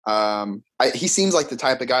 he seems like the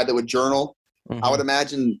type of guy that would journal. Mm-hmm. I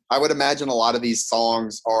would imagine a lot of these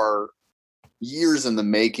songs are years in the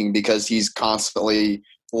making because he's constantly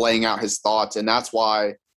laying out his thoughts. And that's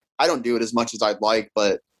why I don't do it as much as I'd like,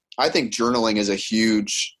 but I think journaling is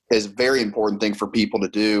a very important thing for people to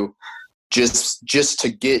do, just to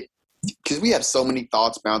get, because we have so many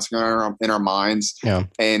thoughts bouncing around in our minds,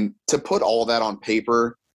 and to put all that on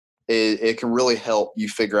paper, it can really help you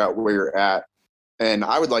figure out where you're at. And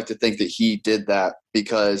I would like to think that he did that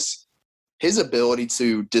because his ability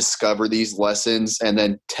to discover these lessons and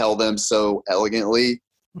then tell them so elegantly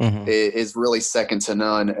is really second to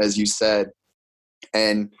none, as you said.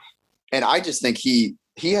 And I just think he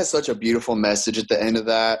has such a beautiful message at the end of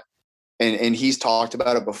that. And he's talked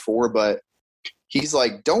about it before, but he's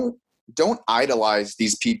like, don't idolize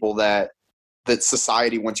these people that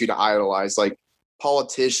society wants you to idolize, like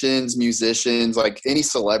politicians, musicians, like any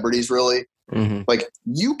celebrities, really. Mm-hmm. Like,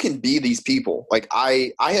 you can be these people. Like,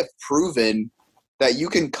 I have proven that you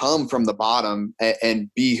can come from the bottom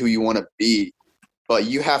and be who you want to be, but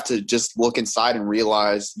you have to just look inside and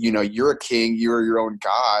realize, you're a king, you're your own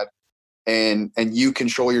God, and you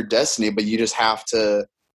control your destiny, but you just have to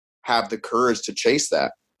have the courage to chase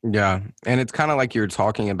that. Yeah. And it's kind of like you're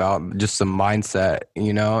talking about just some mindset,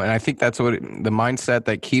 and I think that's what the mindset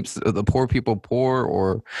that keeps the poor people poor,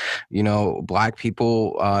 or, black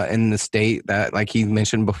people in the state that, like he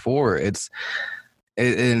mentioned before, it's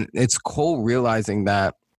cool realizing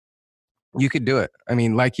that you could do it. I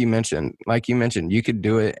mean, like you mentioned, you could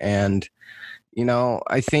do it. And,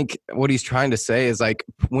 I think what he's trying to say is, like,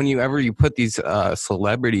 whenever you put these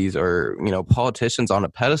celebrities or, politicians on a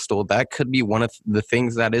pedestal, that could be one of the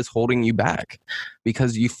things that is holding you back,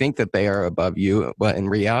 because you think that they are above you. But in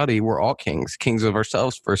reality, we're all kings of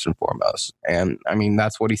ourselves, first and foremost. And I mean,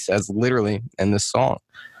 that's what he says literally in this song.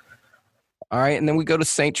 All right. And then we go to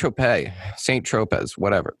Saint Tropez,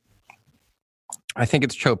 whatever. I think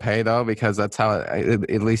it's Tropez, though, because that's how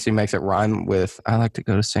at least he makes it rhyme with, I like to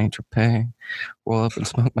go to Saint Tropez, roll up and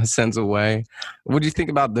smoke my sins away. What do you think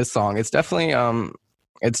about this song? It's definitely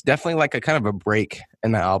like a kind of a break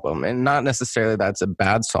in the album, and not necessarily that it's a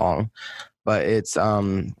bad song, but it's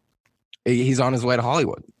he's on his way to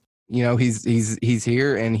Hollywood. He's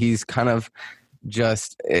here, and he's kind of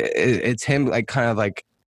just it's him, like, kind of like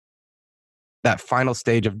that final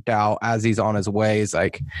stage of doubt as he's on his way. He's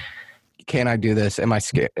like, can I do this? Am I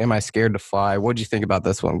scared to fly? What do you think about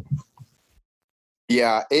this one?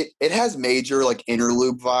 Yeah, it has major, like,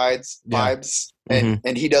 interlude vibes. Mm-hmm.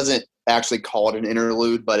 And he doesn't actually call it an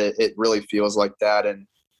interlude, but it really feels like that. And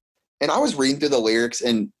I was reading through the lyrics,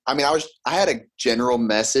 and I mean, I had a general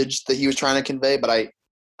message that he was trying to convey, but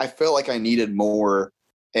I felt like I needed more.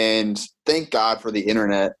 And thank God for the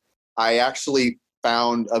internet. I actually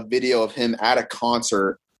found a video of him at a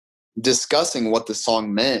concert discussing what the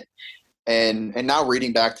song meant. And now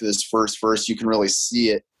reading back to this first verse, you can really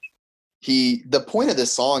see it. The point of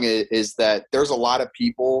this song is that there's a lot of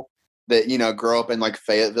people that, grow up in, like,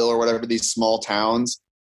 Fayetteville or whatever, these small towns,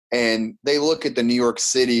 and they look at the New York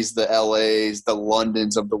Cities, the LAs, the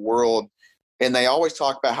Londons of the world, and they always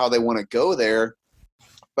talk about how they want to go there.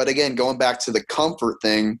 But again, going back to the comfort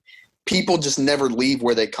thing, people just never leave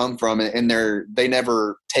where they come from, and they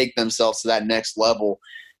never take themselves to that next level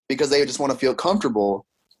because they just want to feel comfortable.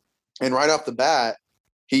 And right off the bat,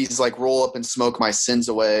 he's like, roll up and smoke my sins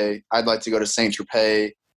away. I'd like to go to Saint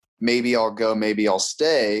Tropez. Maybe I'll go, maybe I'll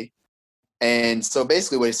stay. And so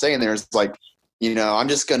basically what he's saying there is, like, I'm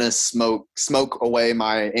just going to smoke away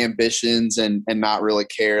my ambitions and not really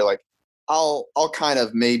care. Like, I'll kind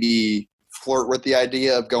of maybe flirt with the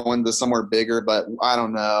idea of going to somewhere bigger, but I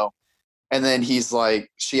don't know. And then he's like,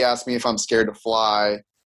 she asked me if I'm scared to fly.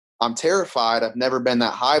 I'm terrified. I've never been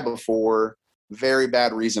that high before. Very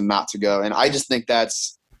bad reason not to go. And I just think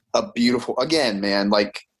that's a beautiful, again, man,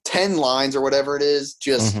 like 10 lines or whatever it is,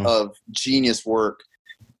 just of genius work,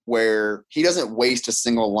 where he doesn't waste a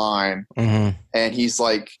single line. And he's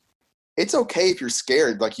like, it's okay if you're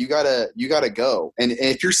scared. Like, you gotta go. And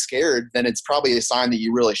if you're scared, then it's probably a sign that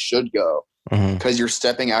you really should go, because you're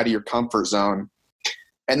stepping out of your comfort zone.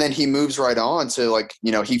 And then he moves right on to, like,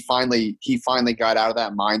 he finally got out of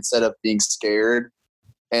that mindset of being scared.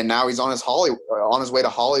 And now he's on his way to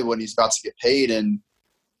Hollywood, and he's about to get paid. And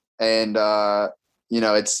you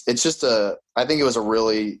know, it's just I think it was a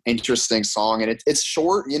really interesting song, and it's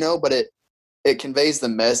short, you know, but it conveys the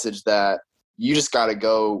message that you just got to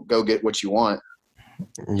go get what you want.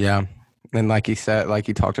 Yeah. And like he said, like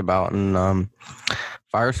he talked about in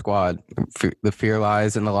Fire Squad, the fear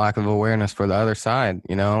lies in the lack of awareness for the other side.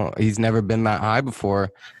 You know, he's never been that high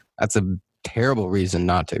before. That's a terrible reason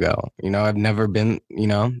not to go. You know, I've never been, you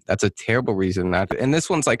know, that's a terrible reason not to. And this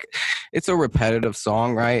one's like, it's a repetitive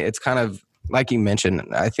song, right? It's kind of like you mentioned.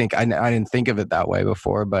 I think I didn't think of it that way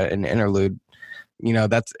before, but an interlude, you know,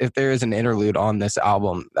 that's, if there is an interlude on this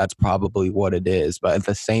album, that's probably what it is. But at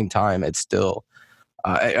the same time, it's still,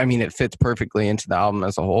 I mean, it fits perfectly into the album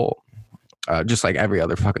as a whole, just like every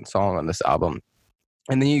other fucking song on this album.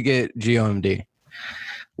 And then you get GOMD,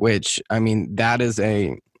 which, I mean, that is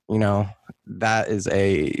a, you know, that is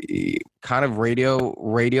a kind of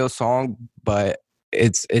radio song, but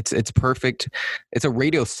it's perfect. It's a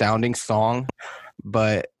radio sounding song,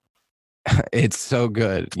 but it's so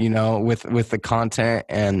good, you know, with the content.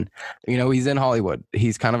 And, you know, he's in Hollywood.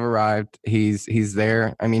 He's kind of arrived. He's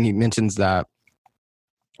there. I mean, he mentions that.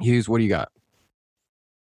 Hughes, what do you got?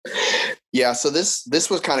 Yeah, so this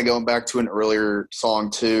was kind of going back to an earlier song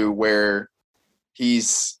too, where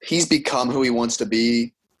he's become who he wants to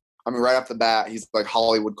be. I mean, right off the bat, he's like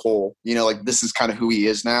Hollywood Cole. You know, like this is kind of who he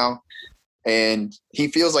is now, and he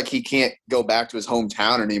feels like he can't go back to his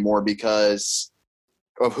hometown anymore because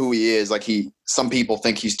of who he is. Like some people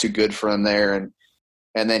think he's too good for him there,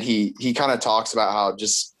 and then he kind of talks about how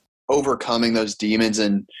just overcoming those demons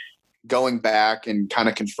and going back and kind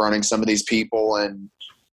of confronting some of these people,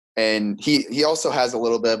 and he also has a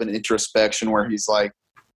little bit of an introspection where he's like,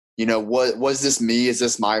 you know, what was this me? Is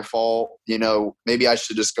this my fault? You know, maybe I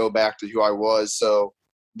should just go back to who I was so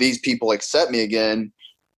these people accept me again.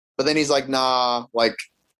 But then he's like, nah, like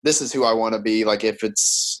this is who I want to be. Like if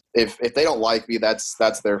they don't like me, that's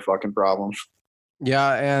their fucking problem.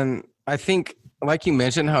 Yeah, and I think, like you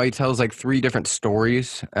mentioned, how he tells like 3 different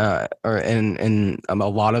stories, or in a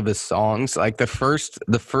lot of his songs. Like the first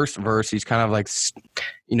verse, he's kind of like,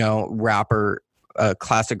 you know, rapper,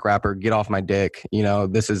 classic rapper, get off my dick. You know,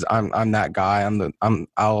 this is I'm that guy.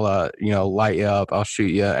 I'll you know, light you up. I'll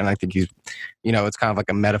shoot you. And I think he's, you know, it's kind of like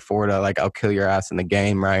a metaphor to like I'll kill your ass in the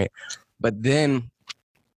game, right? But then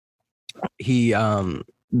he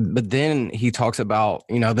talks about,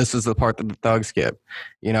 you know, this is the part that the thugs skip,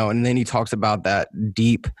 you know, and then he talks about that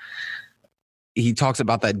deep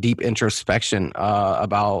introspection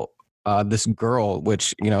about this girl,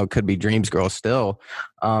 which, you know, could be Dream's girl still.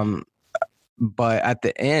 But at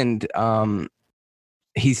the end,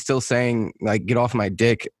 he's still saying like, get off my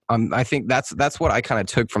dick. I think that's what I kind of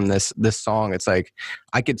took from this song. It's like,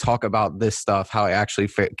 I could talk about this stuff, how I actually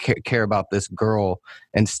care about this girl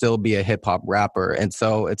and still be a hip hop rapper. And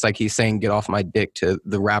so it's like, he's saying, get off my dick to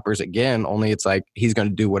the rappers again, only it's like, he's going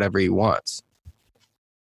to do whatever he wants.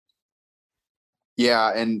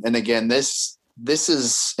 Yeah. And again, this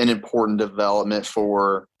is an important development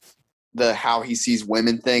for the, how he sees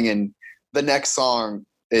women thing. And the next song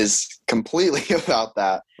is completely about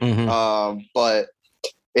that. Mm-hmm. But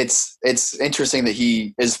it's interesting that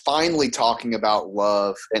he is finally talking about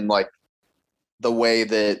love and like the way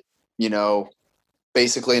that, you know,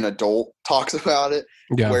 basically an adult talks about it.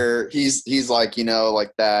 Yeah. Where he's like, you know,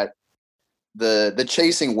 like that the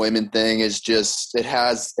chasing women thing is just, it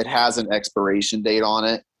has an expiration date on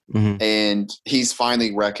it. Mm-hmm. And he's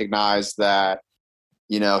finally recognized that,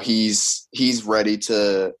 you know, he's ready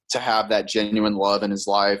to have that genuine love in his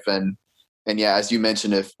life. And yeah, as you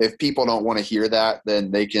mentioned, if people don't want to hear that,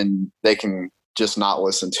 then they can just not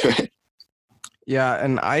listen to it. Yeah.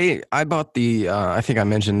 And I bought the, I think I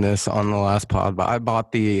mentioned this on the last pod, but I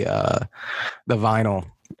bought the vinyl,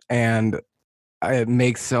 and it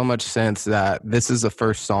makes so much sense that this is the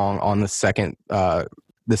first song on the second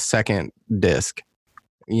disc,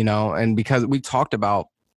 you know, and because we talked about,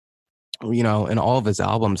 you know, in all of his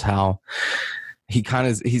albums, how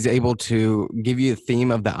he's able to give you a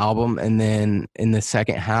theme of the album, and then in the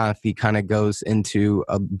second half he kind of goes into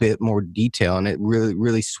a bit more detail, and it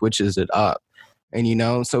really switches it up. And you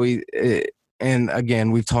know, so and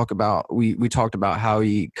again, we talked about how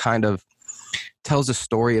he kind of tells a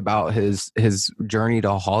story about his journey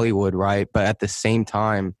to Hollywood, right? But at the same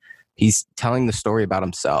time, he's telling the story about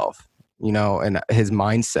himself, you know, and his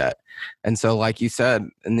mindset. And so, like you said,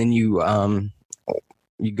 and then you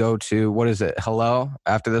go to, what is it, Hello,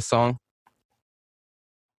 after this song?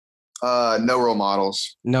 No Role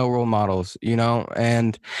Models. No Role Models, you know.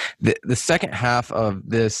 And the second half of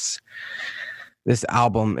this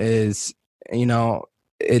album is, you know,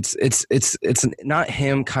 it's not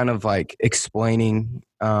him kind of like explaining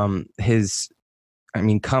his I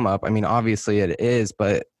mean, come up. I mean, obviously it is,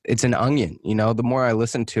 but it's an onion, you know. The more I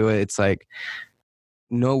listen to it, it's like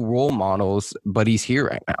no role models, but he's here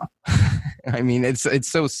right now. I mean, it's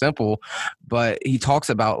so simple, but he talks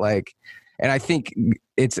about like, and I think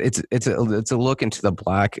it's a look into the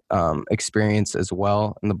Black experience as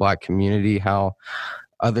well in the Black community. How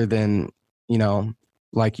other than, you know,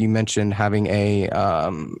 like you mentioned, having a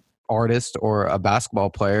artist or a basketball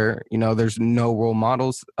player, you know, there's no role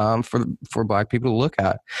models for Black people to look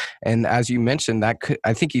at. And as you mentioned,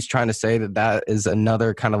 I think he's trying to say that is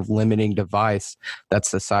another kind of limiting device that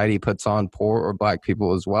society puts on poor or Black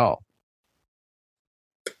people as well.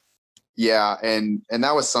 Yeah, and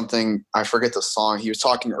that was something, I forget the song. He was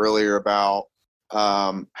talking earlier about he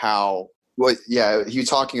was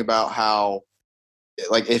talking about how,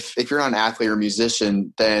 like, if you're not an athlete or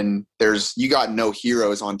musician, then you got no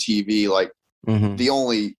heroes on TV. Like, the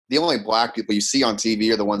only Black people you see on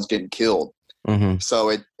TV are the ones getting killed. So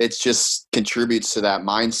it just contributes to that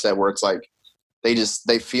mindset where it's like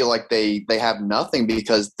they feel like they have nothing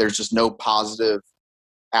because there's just no positive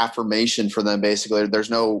affirmation for them. Basically,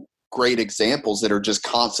 there's no great examples that are just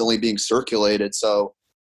constantly being circulated, so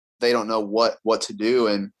they don't know what to do.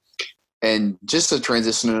 And just to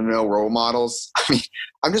transition to no role models, I mean,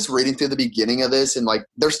 I'm just reading through the beginning of this, and like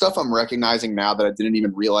there's stuff I'm recognizing now that I didn't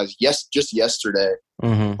even realize just yesterday.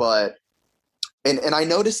 But and I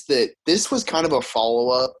noticed that this was kind of a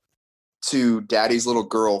follow-up to Daddy's Little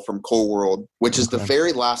Girl from Coal World, which is the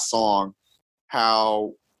very last song.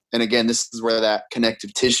 How, and again, this is where that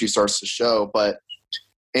connective tissue starts to show, but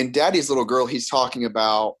in Daddy's Little Girl, he's talking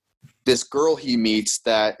about this girl he meets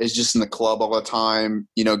that is just in the club all the time,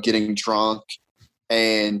 you know, getting drunk,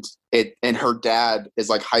 and her dad is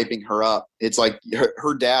like hyping her up. It's like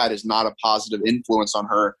her dad is not a positive influence on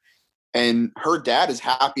her, and her dad is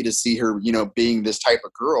happy to see her, you know, being this type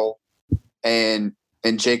of girl. And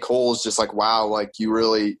J. Cole is just like, wow, like you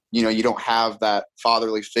really, you know, you don't have that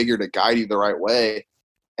fatherly figure to guide you the right way.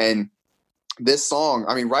 And this song,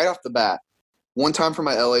 I mean, right off the bat, one time for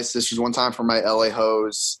my LA sisters, one time for my LA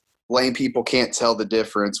hoes, lame people can't tell the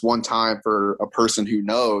difference, one time for a person who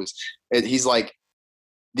knows. He's like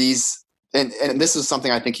these, and this is something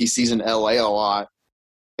I think he sees in LA a lot.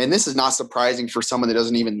 And this is not surprising for someone that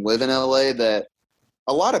doesn't even live in LA, that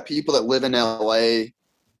a lot of people that live in LA,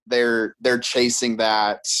 they're chasing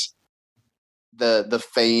that, the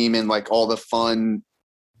fame and like all the fun,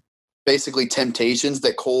 basically temptations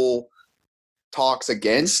that Cole talks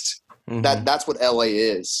against. That's what LA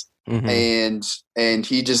is. And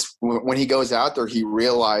he just, when he goes out there, he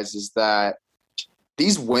realizes that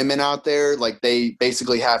these women out there, like, they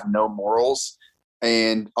basically have no morals,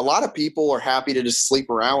 and a lot of people are happy to just sleep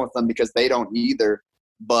around with them because they don't either.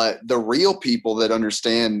 But the real people that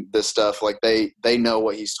understand this stuff, like they know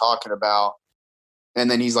what he's talking about. And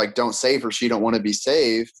then he's like, don't save her, she don't want to be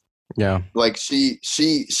saved. Yeah. Like she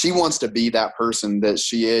wants to be that person that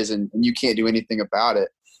she is, and you can't do anything about it.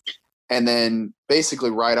 And then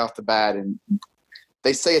basically right off the bat, and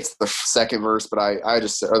they say it's the second verse, but I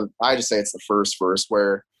just say it's the first verse,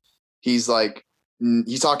 where he's like,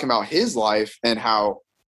 he's talking about his life and how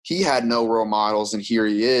he had no role models, and here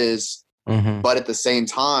he is. But at the same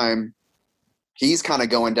time, he's kind of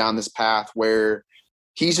going down this path where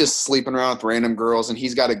he's just sleeping around with random girls, and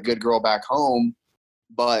he's got a good girl back home,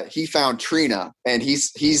 but he found Trina, and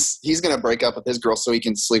he's going to break up with his girl so he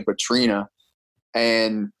can sleep with Trina.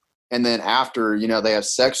 And then after, you know, they have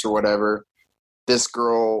sex or whatever, this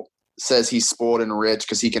girl says he's spoiled and rich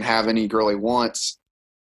because he can have any girl he wants.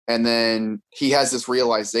 And then he has this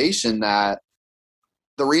realization that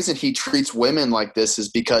the reason he treats women like this is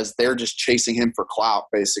because they're just chasing him for clout,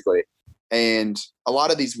 basically. And a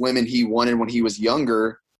lot of these women he wanted when he was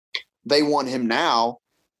younger, they want him now.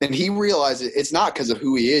 And he realizes it's not because of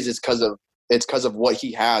who he is, it's because of what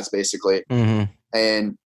he has, basically.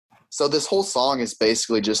 And so this whole song is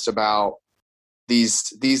basically just about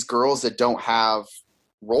these girls that don't have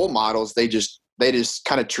role models. They just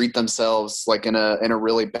kind of treat themselves like in a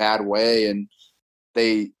really bad way, and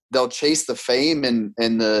they'll chase the fame and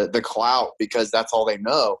the clout because that's all they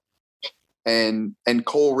know. And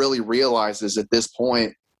Cole really realizes at this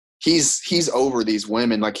point he's over these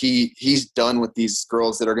women. Like he's done with these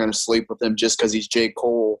girls that are going to sleep with him just because he's J.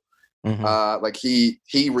 Cole. Like he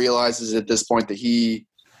realizes at this point that he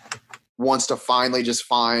wants to finally just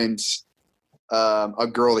find a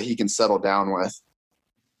girl that he can settle down with.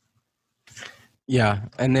 Yeah,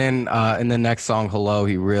 and then in the next song, Hello,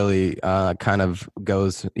 he really kind of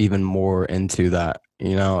goes even more into that,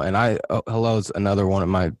 you know. And Hello's another one of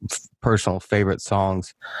my personal favorite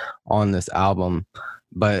songs on this album.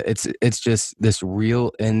 but it's just this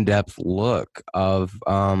real in-depth look of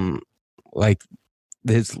like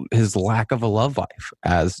his lack of a love life,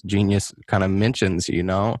 as Genius kind of mentions,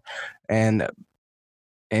 and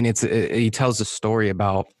he tells a story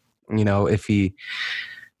about, if he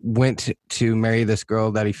went to marry this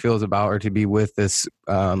girl that he feels about, or to be with this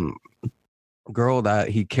girl that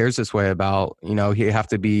he cares this way about, he'd have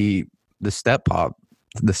to be the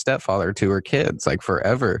stepfather to her kids, like,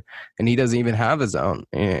 forever. And he doesn't even have his own.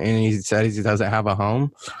 And he says he doesn't have a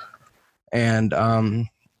home. And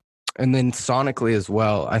then sonically as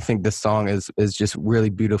well, I think this song is just really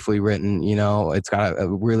beautifully written. It's got a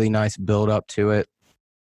really nice build up to it.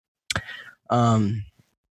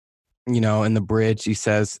 In the bridge, he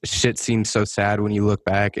says, "Shit seems so sad when you look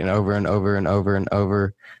back," and over and over and over and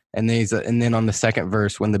over. And then on the second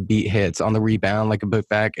verse, when the beat hits on the rebound, like a book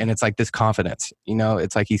back, and it's like this confidence,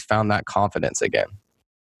 it's like he's found that confidence again.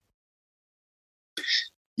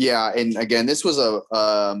 Yeah. And again, this was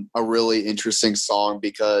a really interesting song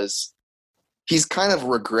because he's kind of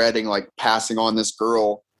regretting, like, passing on this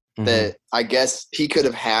girl that I guess he could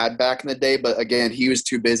have had back in the day. But again, he was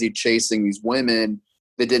too busy chasing these women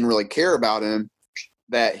that didn't really care about him,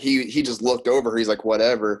 that he just looked over her. He's like,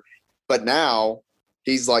 whatever. But now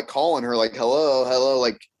he's like calling her, like, hello,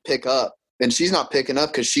 like, pick up. And she's not picking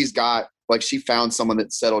up because she found someone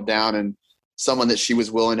that settled down and someone that she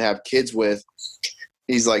was willing to have kids with.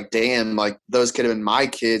 He's like, damn, like, those could have been my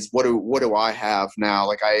kids. What do I have now?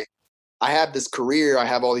 Like, I have this career, I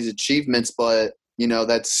have all these achievements, but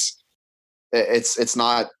it's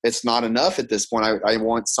not enough at this point. I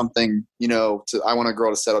want something, I want a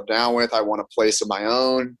girl to settle down with. I want a place of my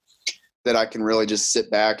own that I can really just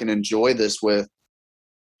sit back and enjoy this with.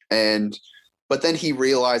 But then he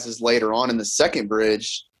realizes later on in the second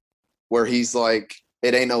bridge where he's like,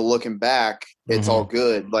 it ain't no looking back. It's all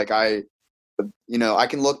good. Like, I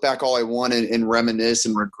can look back all I want and reminisce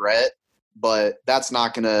and regret, but that's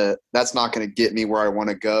not gonna get me where I want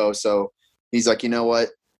to go. So he's like, you know what?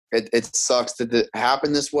 It sucks that it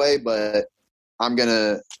happened this way, but I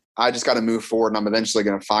just got to move forward, and I'm eventually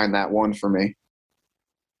going to find that one for me.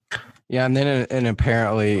 Yeah. And then,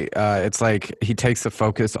 apparently it's like he takes the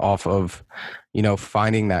focus off of,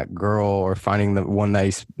 finding that girl or finding the one that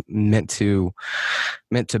he's meant to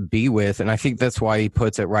be with. And I think that's why he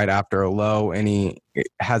puts it right after a low, and he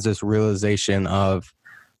has this realization of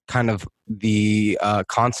kind of the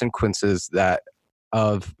consequences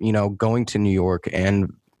of going to New York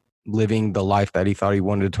and living the life that he thought he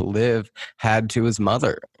wanted to live had to his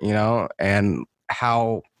mother, and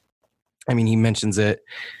how, he mentions it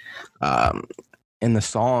in the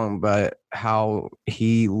song, but how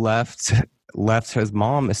he left his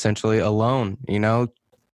mom essentially alone,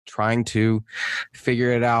 trying to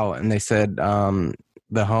figure it out. And they said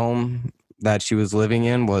the home that she was living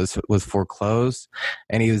in was foreclosed,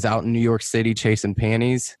 and he was out in New York City chasing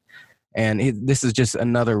panties. And this is just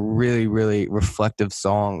another really, really reflective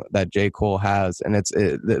song that J. Cole has. And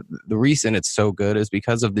the reason it's so good is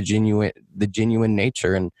because of the genuine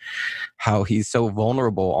nature and how he's so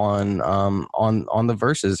vulnerable on the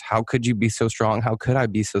verses. How could you be so strong? How could I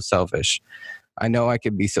be so selfish? I know I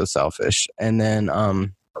could be so selfish. And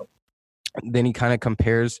then he kind of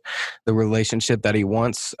compares the relationship that he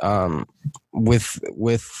wants with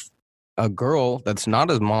a girl that's not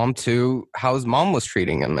his mom to how his mom was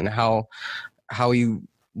treating him, and how he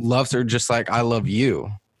loves her just like I love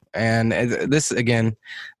you. And this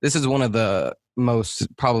is one of the most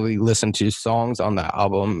probably listened to songs on the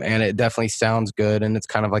album, and it definitely sounds good, and it's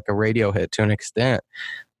kind of like a radio hit to an extent.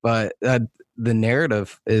 But the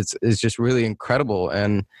narrative is just really incredible.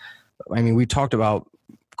 And we talked about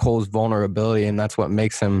Cole's vulnerability, and that's what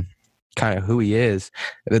makes him kind of who he is.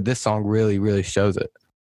 But this song really, really shows it.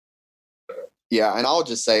 Yeah, and I'll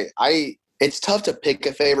just say, it's tough to pick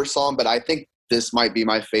a favorite song, but I think this might be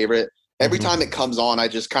my favorite. Every time it comes on, I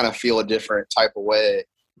just kind of feel a different type of way.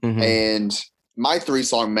 And my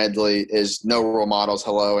 3-song medley is No Role Models,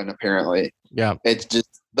 Hello, and Apparently. Yeah. It's just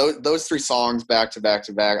those 3 songs back to back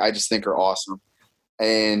to back, I just think are awesome.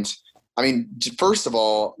 And first of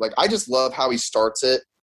all, like, I just love how he starts it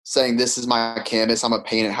saying, this is my canvas, I'm gonna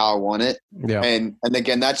paint it how I want it. Yeah. And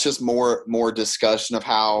again, that's just more discussion of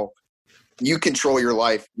how you control your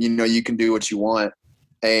life. You can do what you want.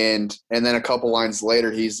 And then a couple lines later,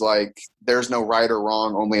 he's like, there's no right or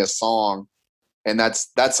wrong, only a song. And that's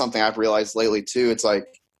something I've realized lately too. It's like,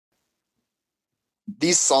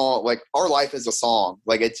 these songs, like, our life is a song.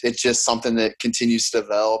 Like, it's just something that continues to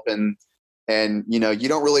develop, and you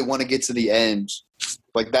don't really want to get to the end.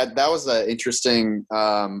 Like, that was an interesting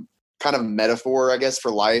kind of metaphor, I guess, for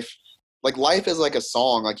life. like life is like a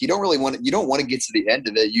song. Like you don't want to get to the end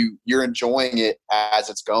of it. You're enjoying it as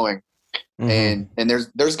it's going. And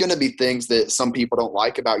there's going to be things that some people don't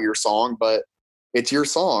like about your song, but it's your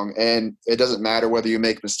song, and it doesn't matter whether you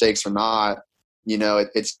make mistakes or not.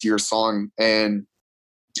 It's your song. And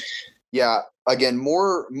yeah, again,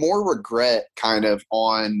 more regret kind of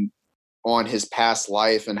on his past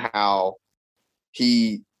life and how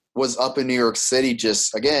he was up in New York City,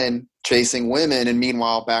 just again, chasing women. And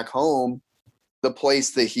meanwhile, back home, the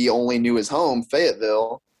place that he only knew as home,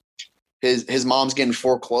 Fayetteville, his mom's getting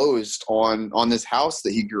foreclosed on this house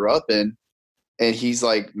that he grew up in. And he's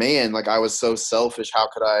like, man, like I was so selfish. How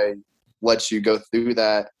could I let you go through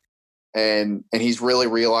that? And he's really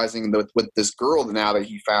realizing that with this girl now that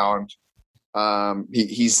he found,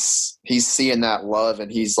 he's seeing that love,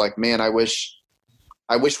 and he's like, man, I wish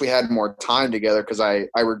we had more time together, because I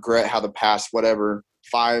regret how the past, whatever,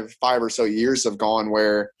 five or so years have gone,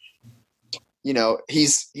 where,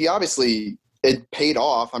 he obviously, it paid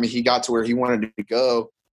off. I mean, he got to where he wanted to go,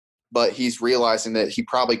 but he's realizing that he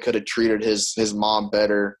probably could have treated his mom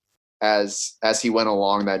better as he went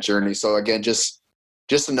along that journey. So again, just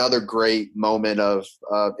another great moment of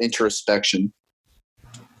introspection.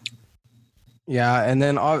 Yeah, and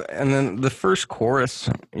then the first chorus,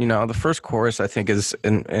 I think is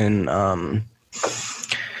in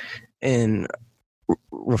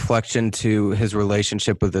reflection to his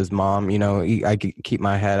relationship with his mom. I keep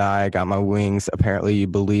my head high, I got my wings. Apparently, you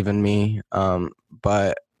believe in me.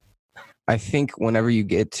 But I think whenever you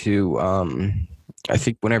get to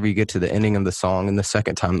the ending of the song and the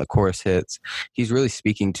second time the chorus hits, he's really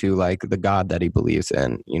speaking to like the God that he believes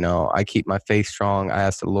in. I keep my faith strong. I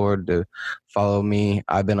ask the Lord to follow me.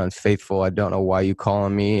 I've been unfaithful. I don't know why you call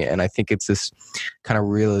on me. And I think it's this kind of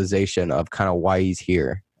realization of kind of why he's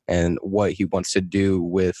here and what he wants to do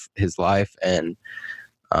with his life. And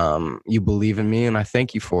you believe in me, and I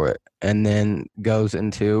thank you for it. And then goes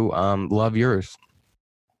into Love Yours,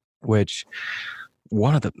 which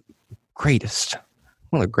one of the great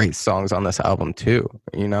songs on this album too,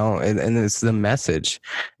 and it's the message,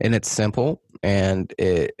 and it's simple, and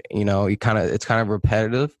it's kind of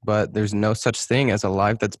repetitive, but there's no such thing as a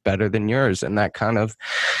life that's better than yours. And that kind of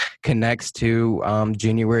connects to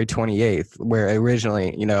January 28th, where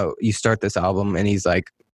originally, you start this album and he's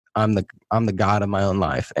like, I'm the God of my own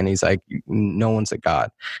life. And he's like, no one's a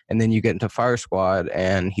God. And then you get into Fire Squad,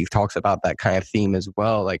 and he talks about that kind of theme as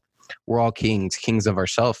well. Like, we're all kings of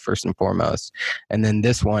ourselves first and foremost. And then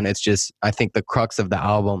this one, it's just, I think, the crux of the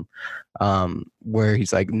album, where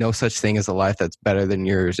he's like, no such thing as a life that's better than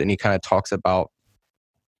yours. And he kind of talks about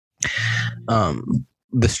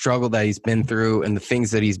the struggle that he's been through and the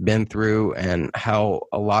things that he's been through, and how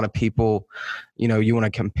a lot of people, you want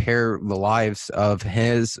to compare the lives of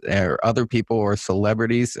his or other people or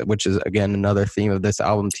celebrities, which is again another theme of this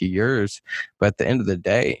album, to yours. But at the end of the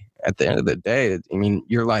day, I mean,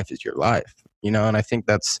 your life is your life, and I think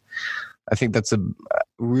that's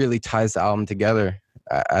really ties the album together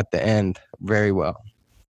at the end very well.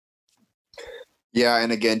 Yeah,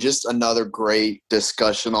 and again, just another great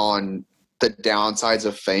discussion on the downsides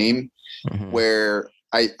of fame, where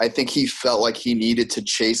I think he felt like he needed to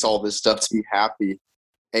chase all this stuff to be happy.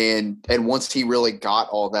 And once he really got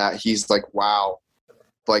all that, he's like, wow,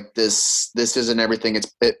 like this isn't everything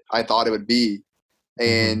I thought it would be.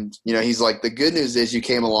 And, he's like, the good news is you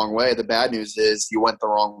came a long way. The bad news is you went the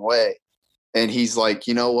wrong way. And he's like,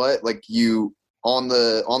 you know what? Like, you on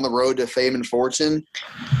the road to fame and fortune,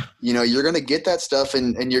 you're going to get that stuff,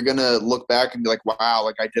 and you're going to look back and be like, wow,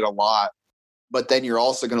 like I did a lot. But then you're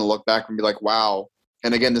also going to look back and be like, wow.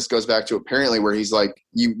 And again, this goes back to apparently where he's like,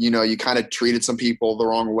 you kind of treated some people the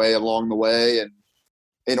wrong way along the way. And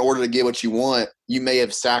in order to get what you want, you may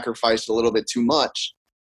have sacrificed a little bit too much.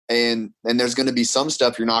 And there's going to be some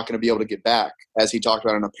stuff you're not going to be able to get back, as he talked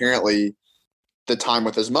about. And apparently the time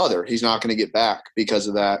with his mother, he's not going to get back because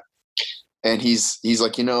of that. And he's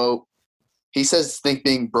like, he says, think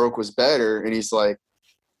being broke was better. And he's like,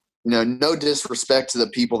 no disrespect to the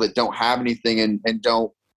people that don't have anything and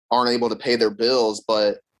aren't able to pay their bills.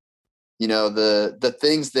 But, the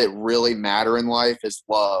things that really matter in life is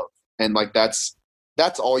love. And like, that's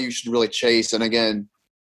all you should really chase. And again,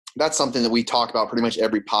 that's something that we talk about pretty much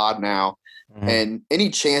every pod now. And any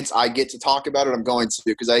chance I get to talk about it, I'm going to,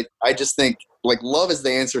 because I just think like love is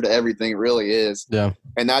the answer to everything. It really is. Yeah.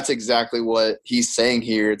 And that's exactly what he's saying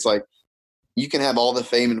here. It's like, you can have all the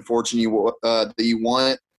fame and fortune that you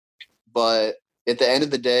want, but at the end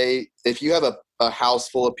of the day, if you have a house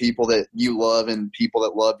full of people that you love and people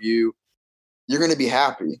that love you, you're going to be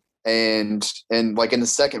happy. And like in the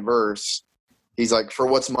second verse, he's like, for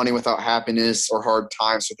what's money without happiness, or hard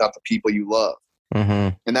times without the people you love?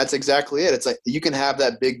 Mm-hmm. And that's exactly it. It's like, you can have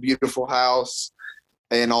that big, beautiful house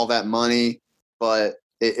and all that money, but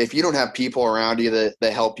if you don't have people around you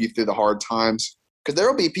that help you through the hard times, because there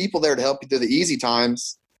will be people there to help you through the easy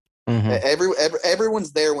times. Mm-hmm.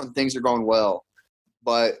 Everyone's there when things are going well,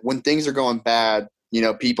 but when things are going bad,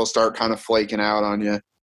 people start kind of flaking out on you,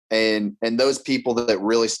 and those people that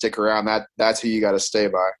really stick around, that's who you got to stay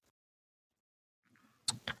by.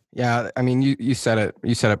 Yeah, I mean, you said it.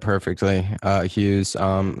 You said it perfectly, Hughes.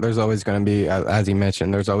 There's always going to be, as you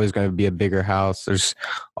mentioned, there's always going to be a bigger house. There's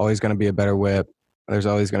always going to be a better whip. There's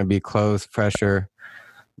always going to be clothes fresher,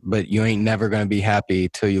 but you ain't never going to be happy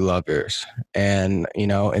till you love yours. And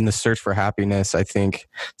in the search for happiness, I think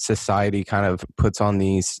society kind of puts on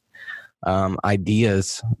these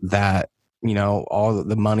ideas that all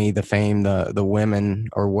the money, the fame, the women,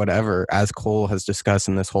 or whatever, as Cole has discussed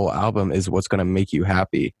in this whole album, is what's going to make you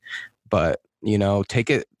happy. But take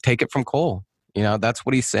it from Cole. That's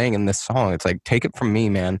what he's saying in this song. It's like, take it from me,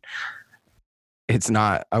 man. It's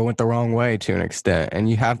not. I went the wrong way to an extent, and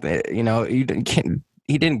you have to. You can't.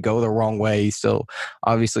 He didn't go the wrong way. He still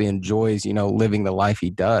obviously enjoys living the life he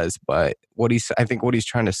does. But I think what he's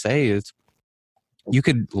trying to say is, you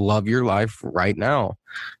could love your life right now.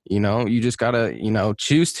 You just gotta,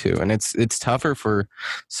 choose to. And it's tougher for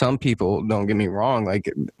some people, don't get me wrong,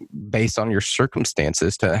 like based on your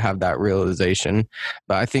circumstances, to have that realization.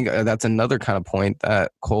 But I think that's another kind of point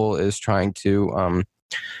that Cole is trying to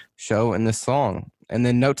show in this song. And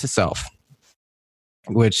then Note to Self,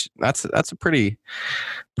 which that's a pretty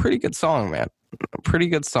good song, man. Pretty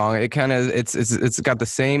good song. It kind of it's got the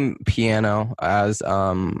same piano as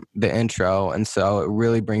the intro, and so it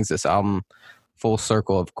really brings this album full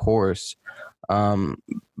circle, of course.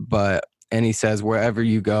 But he says, wherever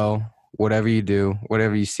you go, whatever you do,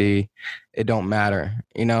 whatever you see, it don't matter,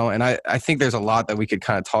 and I think there's a lot that we could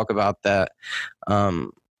kind of talk about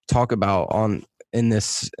in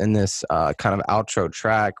this kind of outro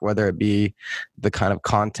track, whether it be the kind of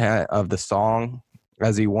content of the song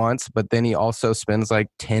as he wants, but then he also spends like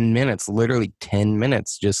 10 minutes, literally 10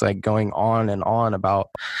 minutes, just like going on and on about,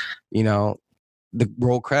 the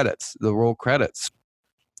roll credits.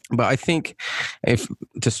 But I think if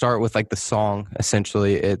to start with like the song,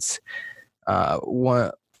 essentially, it's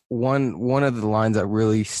one of the lines that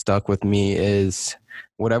really stuck with me is,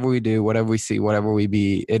 whatever we do, whatever we see, whatever we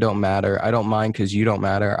be, it don't matter. I don't mind because you don't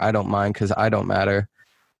matter. I don't mind because I don't matter.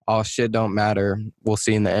 All shit don't matter. We'll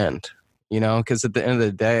see in the end. Because at the end of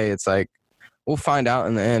the day, it's like, we'll find out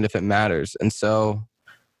in the end if it matters. And so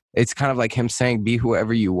it's kind of like him saying, be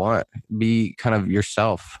whoever you want, be kind of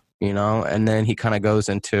yourself, and then he kind of goes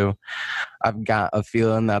into, I've got a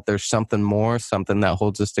feeling that there's something more, something that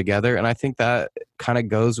holds us together. And I think that kind of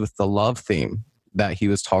goes with the love theme that he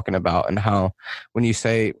was talking about, and how when you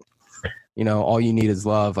say, all you need is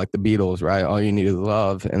love, like the Beatles, right? All you need is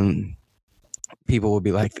love. And people will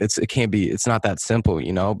be like, it's not that simple,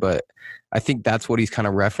 but I think that's what he's kind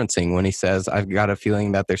of referencing when he says, I've got a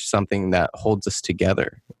feeling that there's something that holds us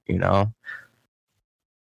together,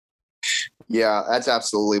 Yeah, that's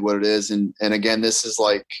absolutely what it is. And again, this is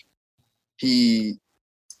like, he's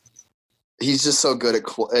just so good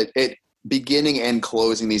at beginning and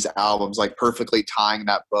closing these albums, like perfectly tying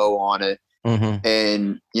that bow on it. Mm-hmm.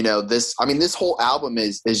 And, this whole album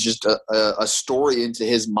is just a story into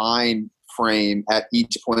his mind frame at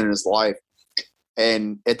each point in his life.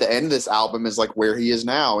 And at the end of this album is like where he is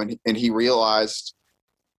now. And he realized,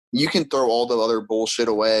 you can throw all the other bullshit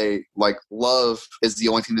away. Like, love is the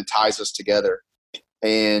only thing that ties us together.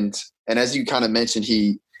 And as you kind of mentioned,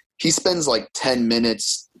 he spends like 10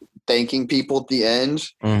 minutes thanking people at the end.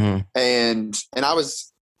 Mm-hmm. And I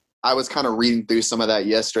was kind of reading through some of that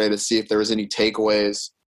yesterday to see if there was any takeaways.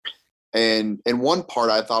 And one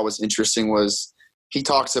part I thought was interesting was, he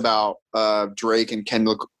talks about Drake and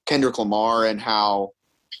Kendrick Lamar, and how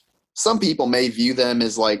some people may view them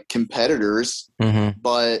as like competitors, mm-hmm.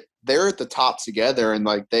 but they're at the top together, and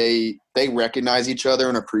like they recognize each other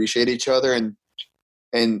and appreciate each other,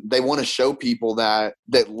 and they want to show people that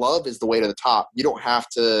love is the way to the top. You don't have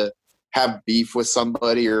to have beef with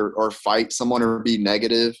somebody or fight someone or be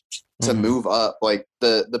negative to mm-hmm. move up. Like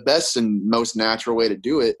the best and most natural way to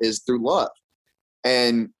do it is through love.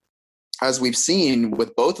 And as we've seen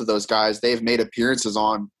with both of those guys, they've made appearances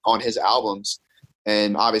on his albums,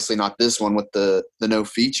 and obviously not this one with the no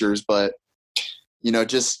features, but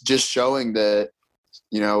just showing that,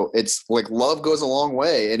 it's like love goes a long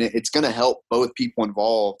way, and it's going to help both people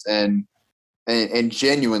involved, and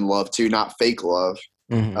genuine love too, not fake love,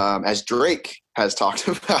 mm-hmm. As Drake has talked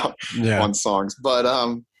about yeah. on songs. But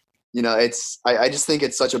I just think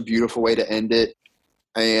it's such a beautiful way to end it.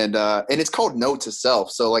 And it's called Note to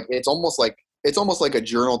Self. So like, it's almost like a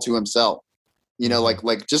journal to himself,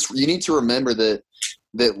 like just, you need to remember that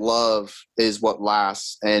love is what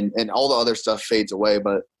lasts, and all the other stuff fades away,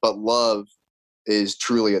 but love is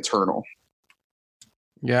truly eternal.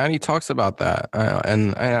 Yeah, and he talks about that,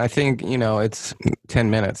 and I think it's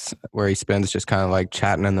 10 minutes where he spends just kind of like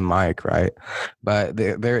chatting in the mic, right? But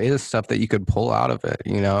there is stuff that you could pull out of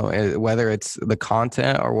it, whether it's the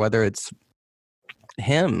content or whether it's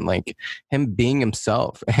him, like him being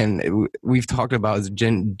himself. And we've talked about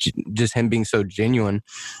just him being so genuine.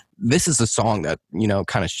 This is a song that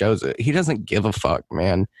kind of shows it. He doesn't give a fuck,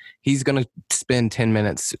 man. He's gonna spend 10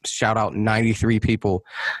 minutes, shout out 93 people,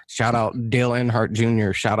 shout out Dale Earnhardt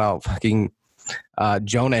Jr., shout out fucking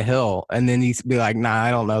Jonah Hill, and then he's be like, nah,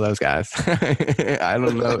 I don't know those guys. I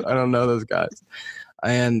don't know those guys.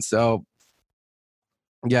 And so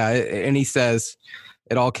and he says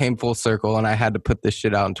it all came full circle, and I had to put this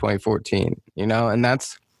shit out in 2014, and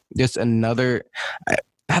that's just another.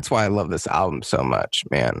 That's why I love this album so much,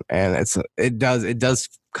 man. And it does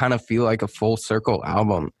kind of feel like a full circle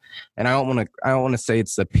album. And I don't want to say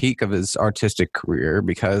it's the peak of his artistic career,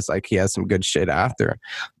 because like he has some good shit after,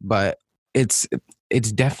 but it's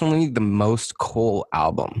definitely the most Cole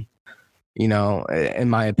album, in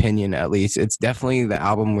my opinion, at least. It's definitely the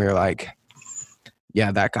album where like, yeah,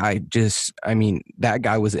 that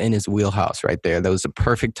guy was in his wheelhouse right there. That was the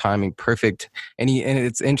perfect timing, perfect. And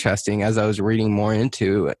it's interesting, as I was reading more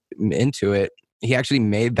into it, he actually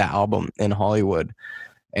made that album in Hollywood.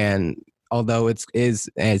 And although it is,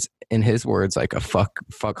 as in his words, like a fuck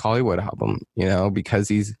Hollywood album, because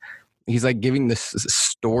he's like giving this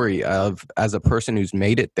story of, as a person who's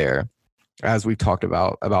made it there, as we've talked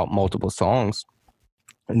about multiple songs,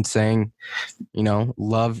 and saying,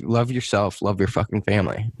 love yourself, love your fucking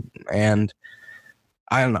family. And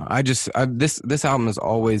I don't know, this album has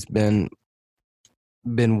always been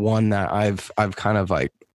one that I've kind of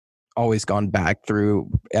like always gone back through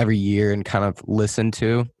every year and kind of listened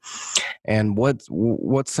to. And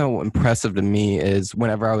what's so impressive to me is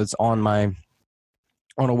whenever I was on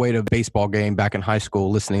a way to a baseball game back in high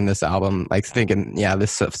school, listening to this album, like thinking, yeah,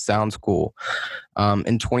 this stuff sounds cool.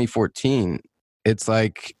 In 2014, it's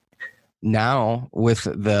like, now with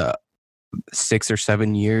the 6 or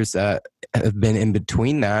 7 years that have been in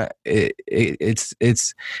between that, it's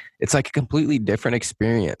like a completely different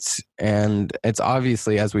experience. And it's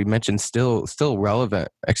obviously, as we mentioned, still relevant,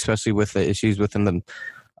 especially with the issues within the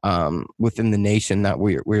nation that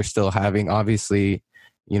we're still having. Obviously,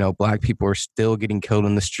 Black people are still getting killed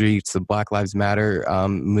in the streets. The Black Lives Matter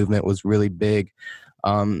movement was really big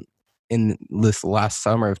in this last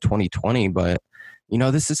summer of 2020, but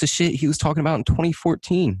this is the shit he was talking about in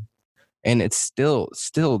 2014. And it's still,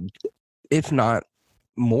 if not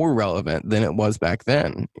more relevant than it was back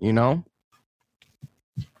then,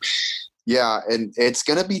 Yeah. And it's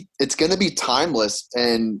going to be timeless.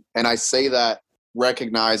 And I say that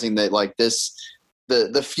recognizing that like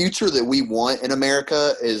the future that we want in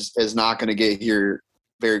America is not going to get here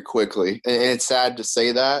very quickly. And it's sad to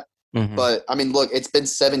say that, but I mean, look, it's been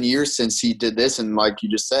 7 years since he did this. And like you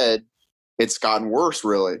just said, it's gotten worse,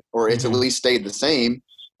 really, or it's at least stayed the same,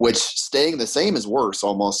 which staying the same is worse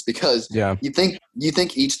almost, because you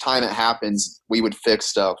think each time it happens, we would fix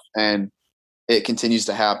stuff, and it continues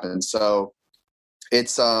to happen. So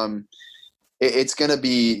it's going to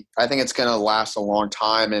be, I think it's going to last a long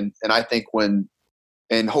time. And I think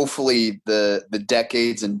and hopefully the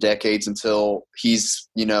decades and decades until he's,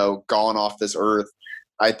 gone off this earth,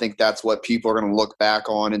 I think that's what people are going to look back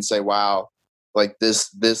on and say, wow, like this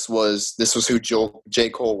was who J.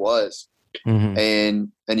 Cole was.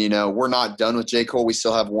 And we're not done with J. Cole. We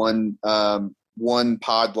still have one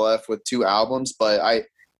pod left with 2 albums, but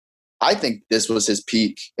I think this was his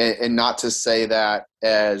peak, and not to say that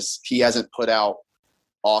as he hasn't put out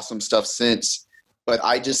awesome stuff since, but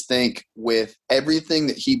I just think with everything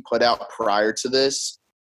that he put out prior to this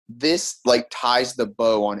like ties the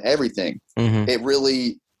bow on everything. It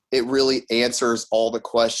really answers all the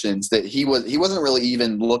questions that he wasn't really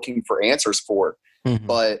even looking for answers for,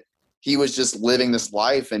 but he was just living this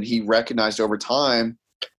life, and he recognized over time,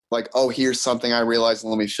 like, oh, here's something I realized,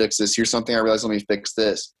 let me fix this. Here's something I realized, let me fix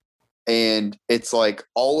this. And it's like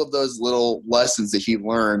all of those little lessons that he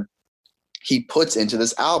learned, he puts into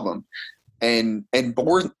this album. And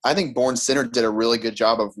I think Born Sinner did a really good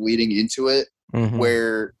job of leading into it,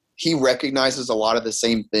 where he recognizes a lot of the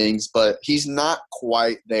same things, but he's not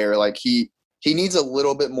quite there. Like he needs a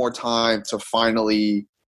little bit more time to finally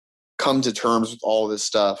come to terms with all this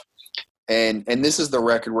stuff. And this is the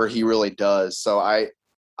record where he really does. So I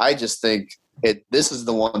I just think this is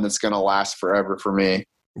the one that's going to last forever for me.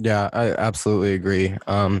 Yeah, I absolutely agree.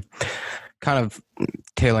 Kind of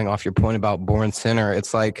tailing off your point about Born Sinner,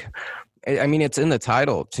 it's like, I mean, it's in the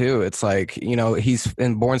title too. It's like, he's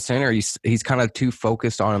in Born Sinner. He's kind of too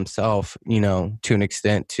focused on himself, to an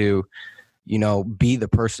extent to, be the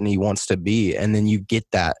person he wants to be. And then you get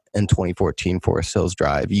that in 2014 Forest Hills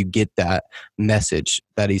Drive. You get that message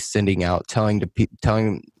that he's sending out, telling,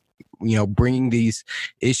 bringing these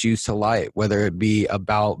issues to light, whether it be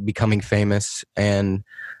about becoming famous and,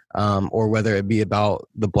 or whether it be about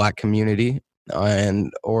the Black community,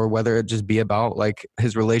 or whether it just be about like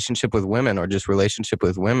his relationship with women or just relationship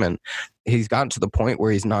with women. He's gotten to the point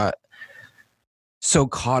where he's not so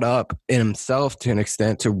caught up in himself to an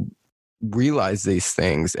extent to realize these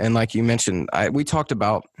things. And like you mentioned, we talked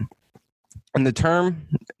about, and the term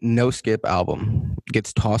no skip album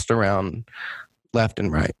gets tossed around left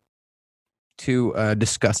and right to a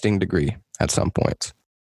disgusting degree at some points,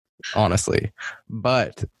 honestly.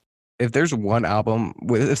 But if there's one album,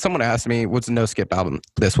 if someone asked me what's a no skip album,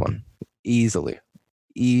 this one, easily,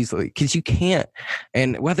 because you can't.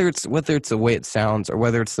 And whether it's the way it sounds, or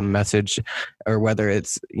whether it's the message, or whether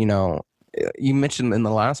it's, you mentioned in the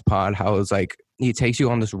last pod how it was like he takes you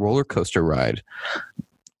on this roller coaster ride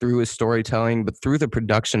through his storytelling, but through the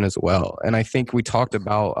production as well. And I think we talked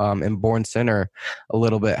about in Born Sinner a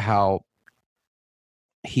little bit how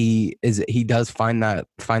he does find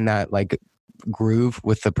that like groove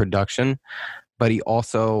with the production, but he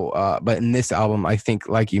also but in this album, I think,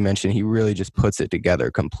 like you mentioned, he really just puts it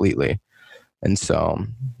together completely. And so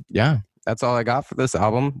yeah, that's all I got for this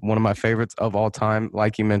album. One of my favorites of all time.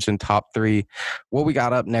 Like you mentioned, top 3. What we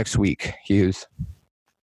got up next week, Hughes?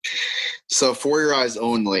 So For Your Eyes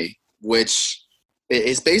Only, which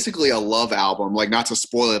is basically a love album, like, not to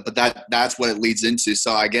spoil it, but that's what it leads into.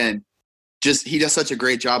 So again, just he does such a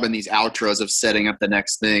great job in these outros of setting up the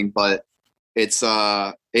next thing. But it's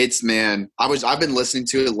man, I've been listening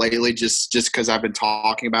to it lately just because I've been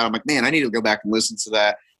talking about it. I'm like, man, I need to go back and listen to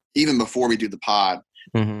that even before we do the pod.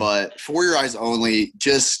 Mm-hmm. But For Your Eyes Only,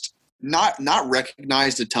 just not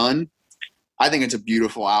recognized a ton. I think it's a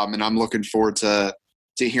beautiful album, and I'm looking forward to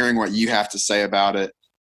hearing what you have to say about it.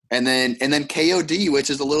 And then KOD, which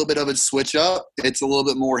is a little bit of a switch up. It's a little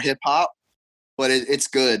bit more hip hop, but it's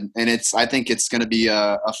good. And I think it's going to be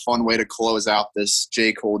a fun way to close out this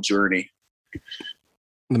J. Cole journey.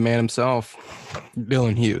 The man himself,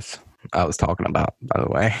 Dylan Hughes, I was talking about, by the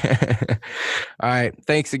way. All right.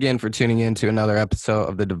 Thanks again for tuning in to another episode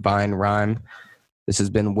of The Divine Rhyme. This has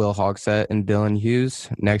been Will Hogsett and Dylan Hughes.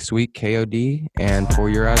 Next week, KOD and For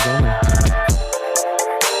Your Eyes Only.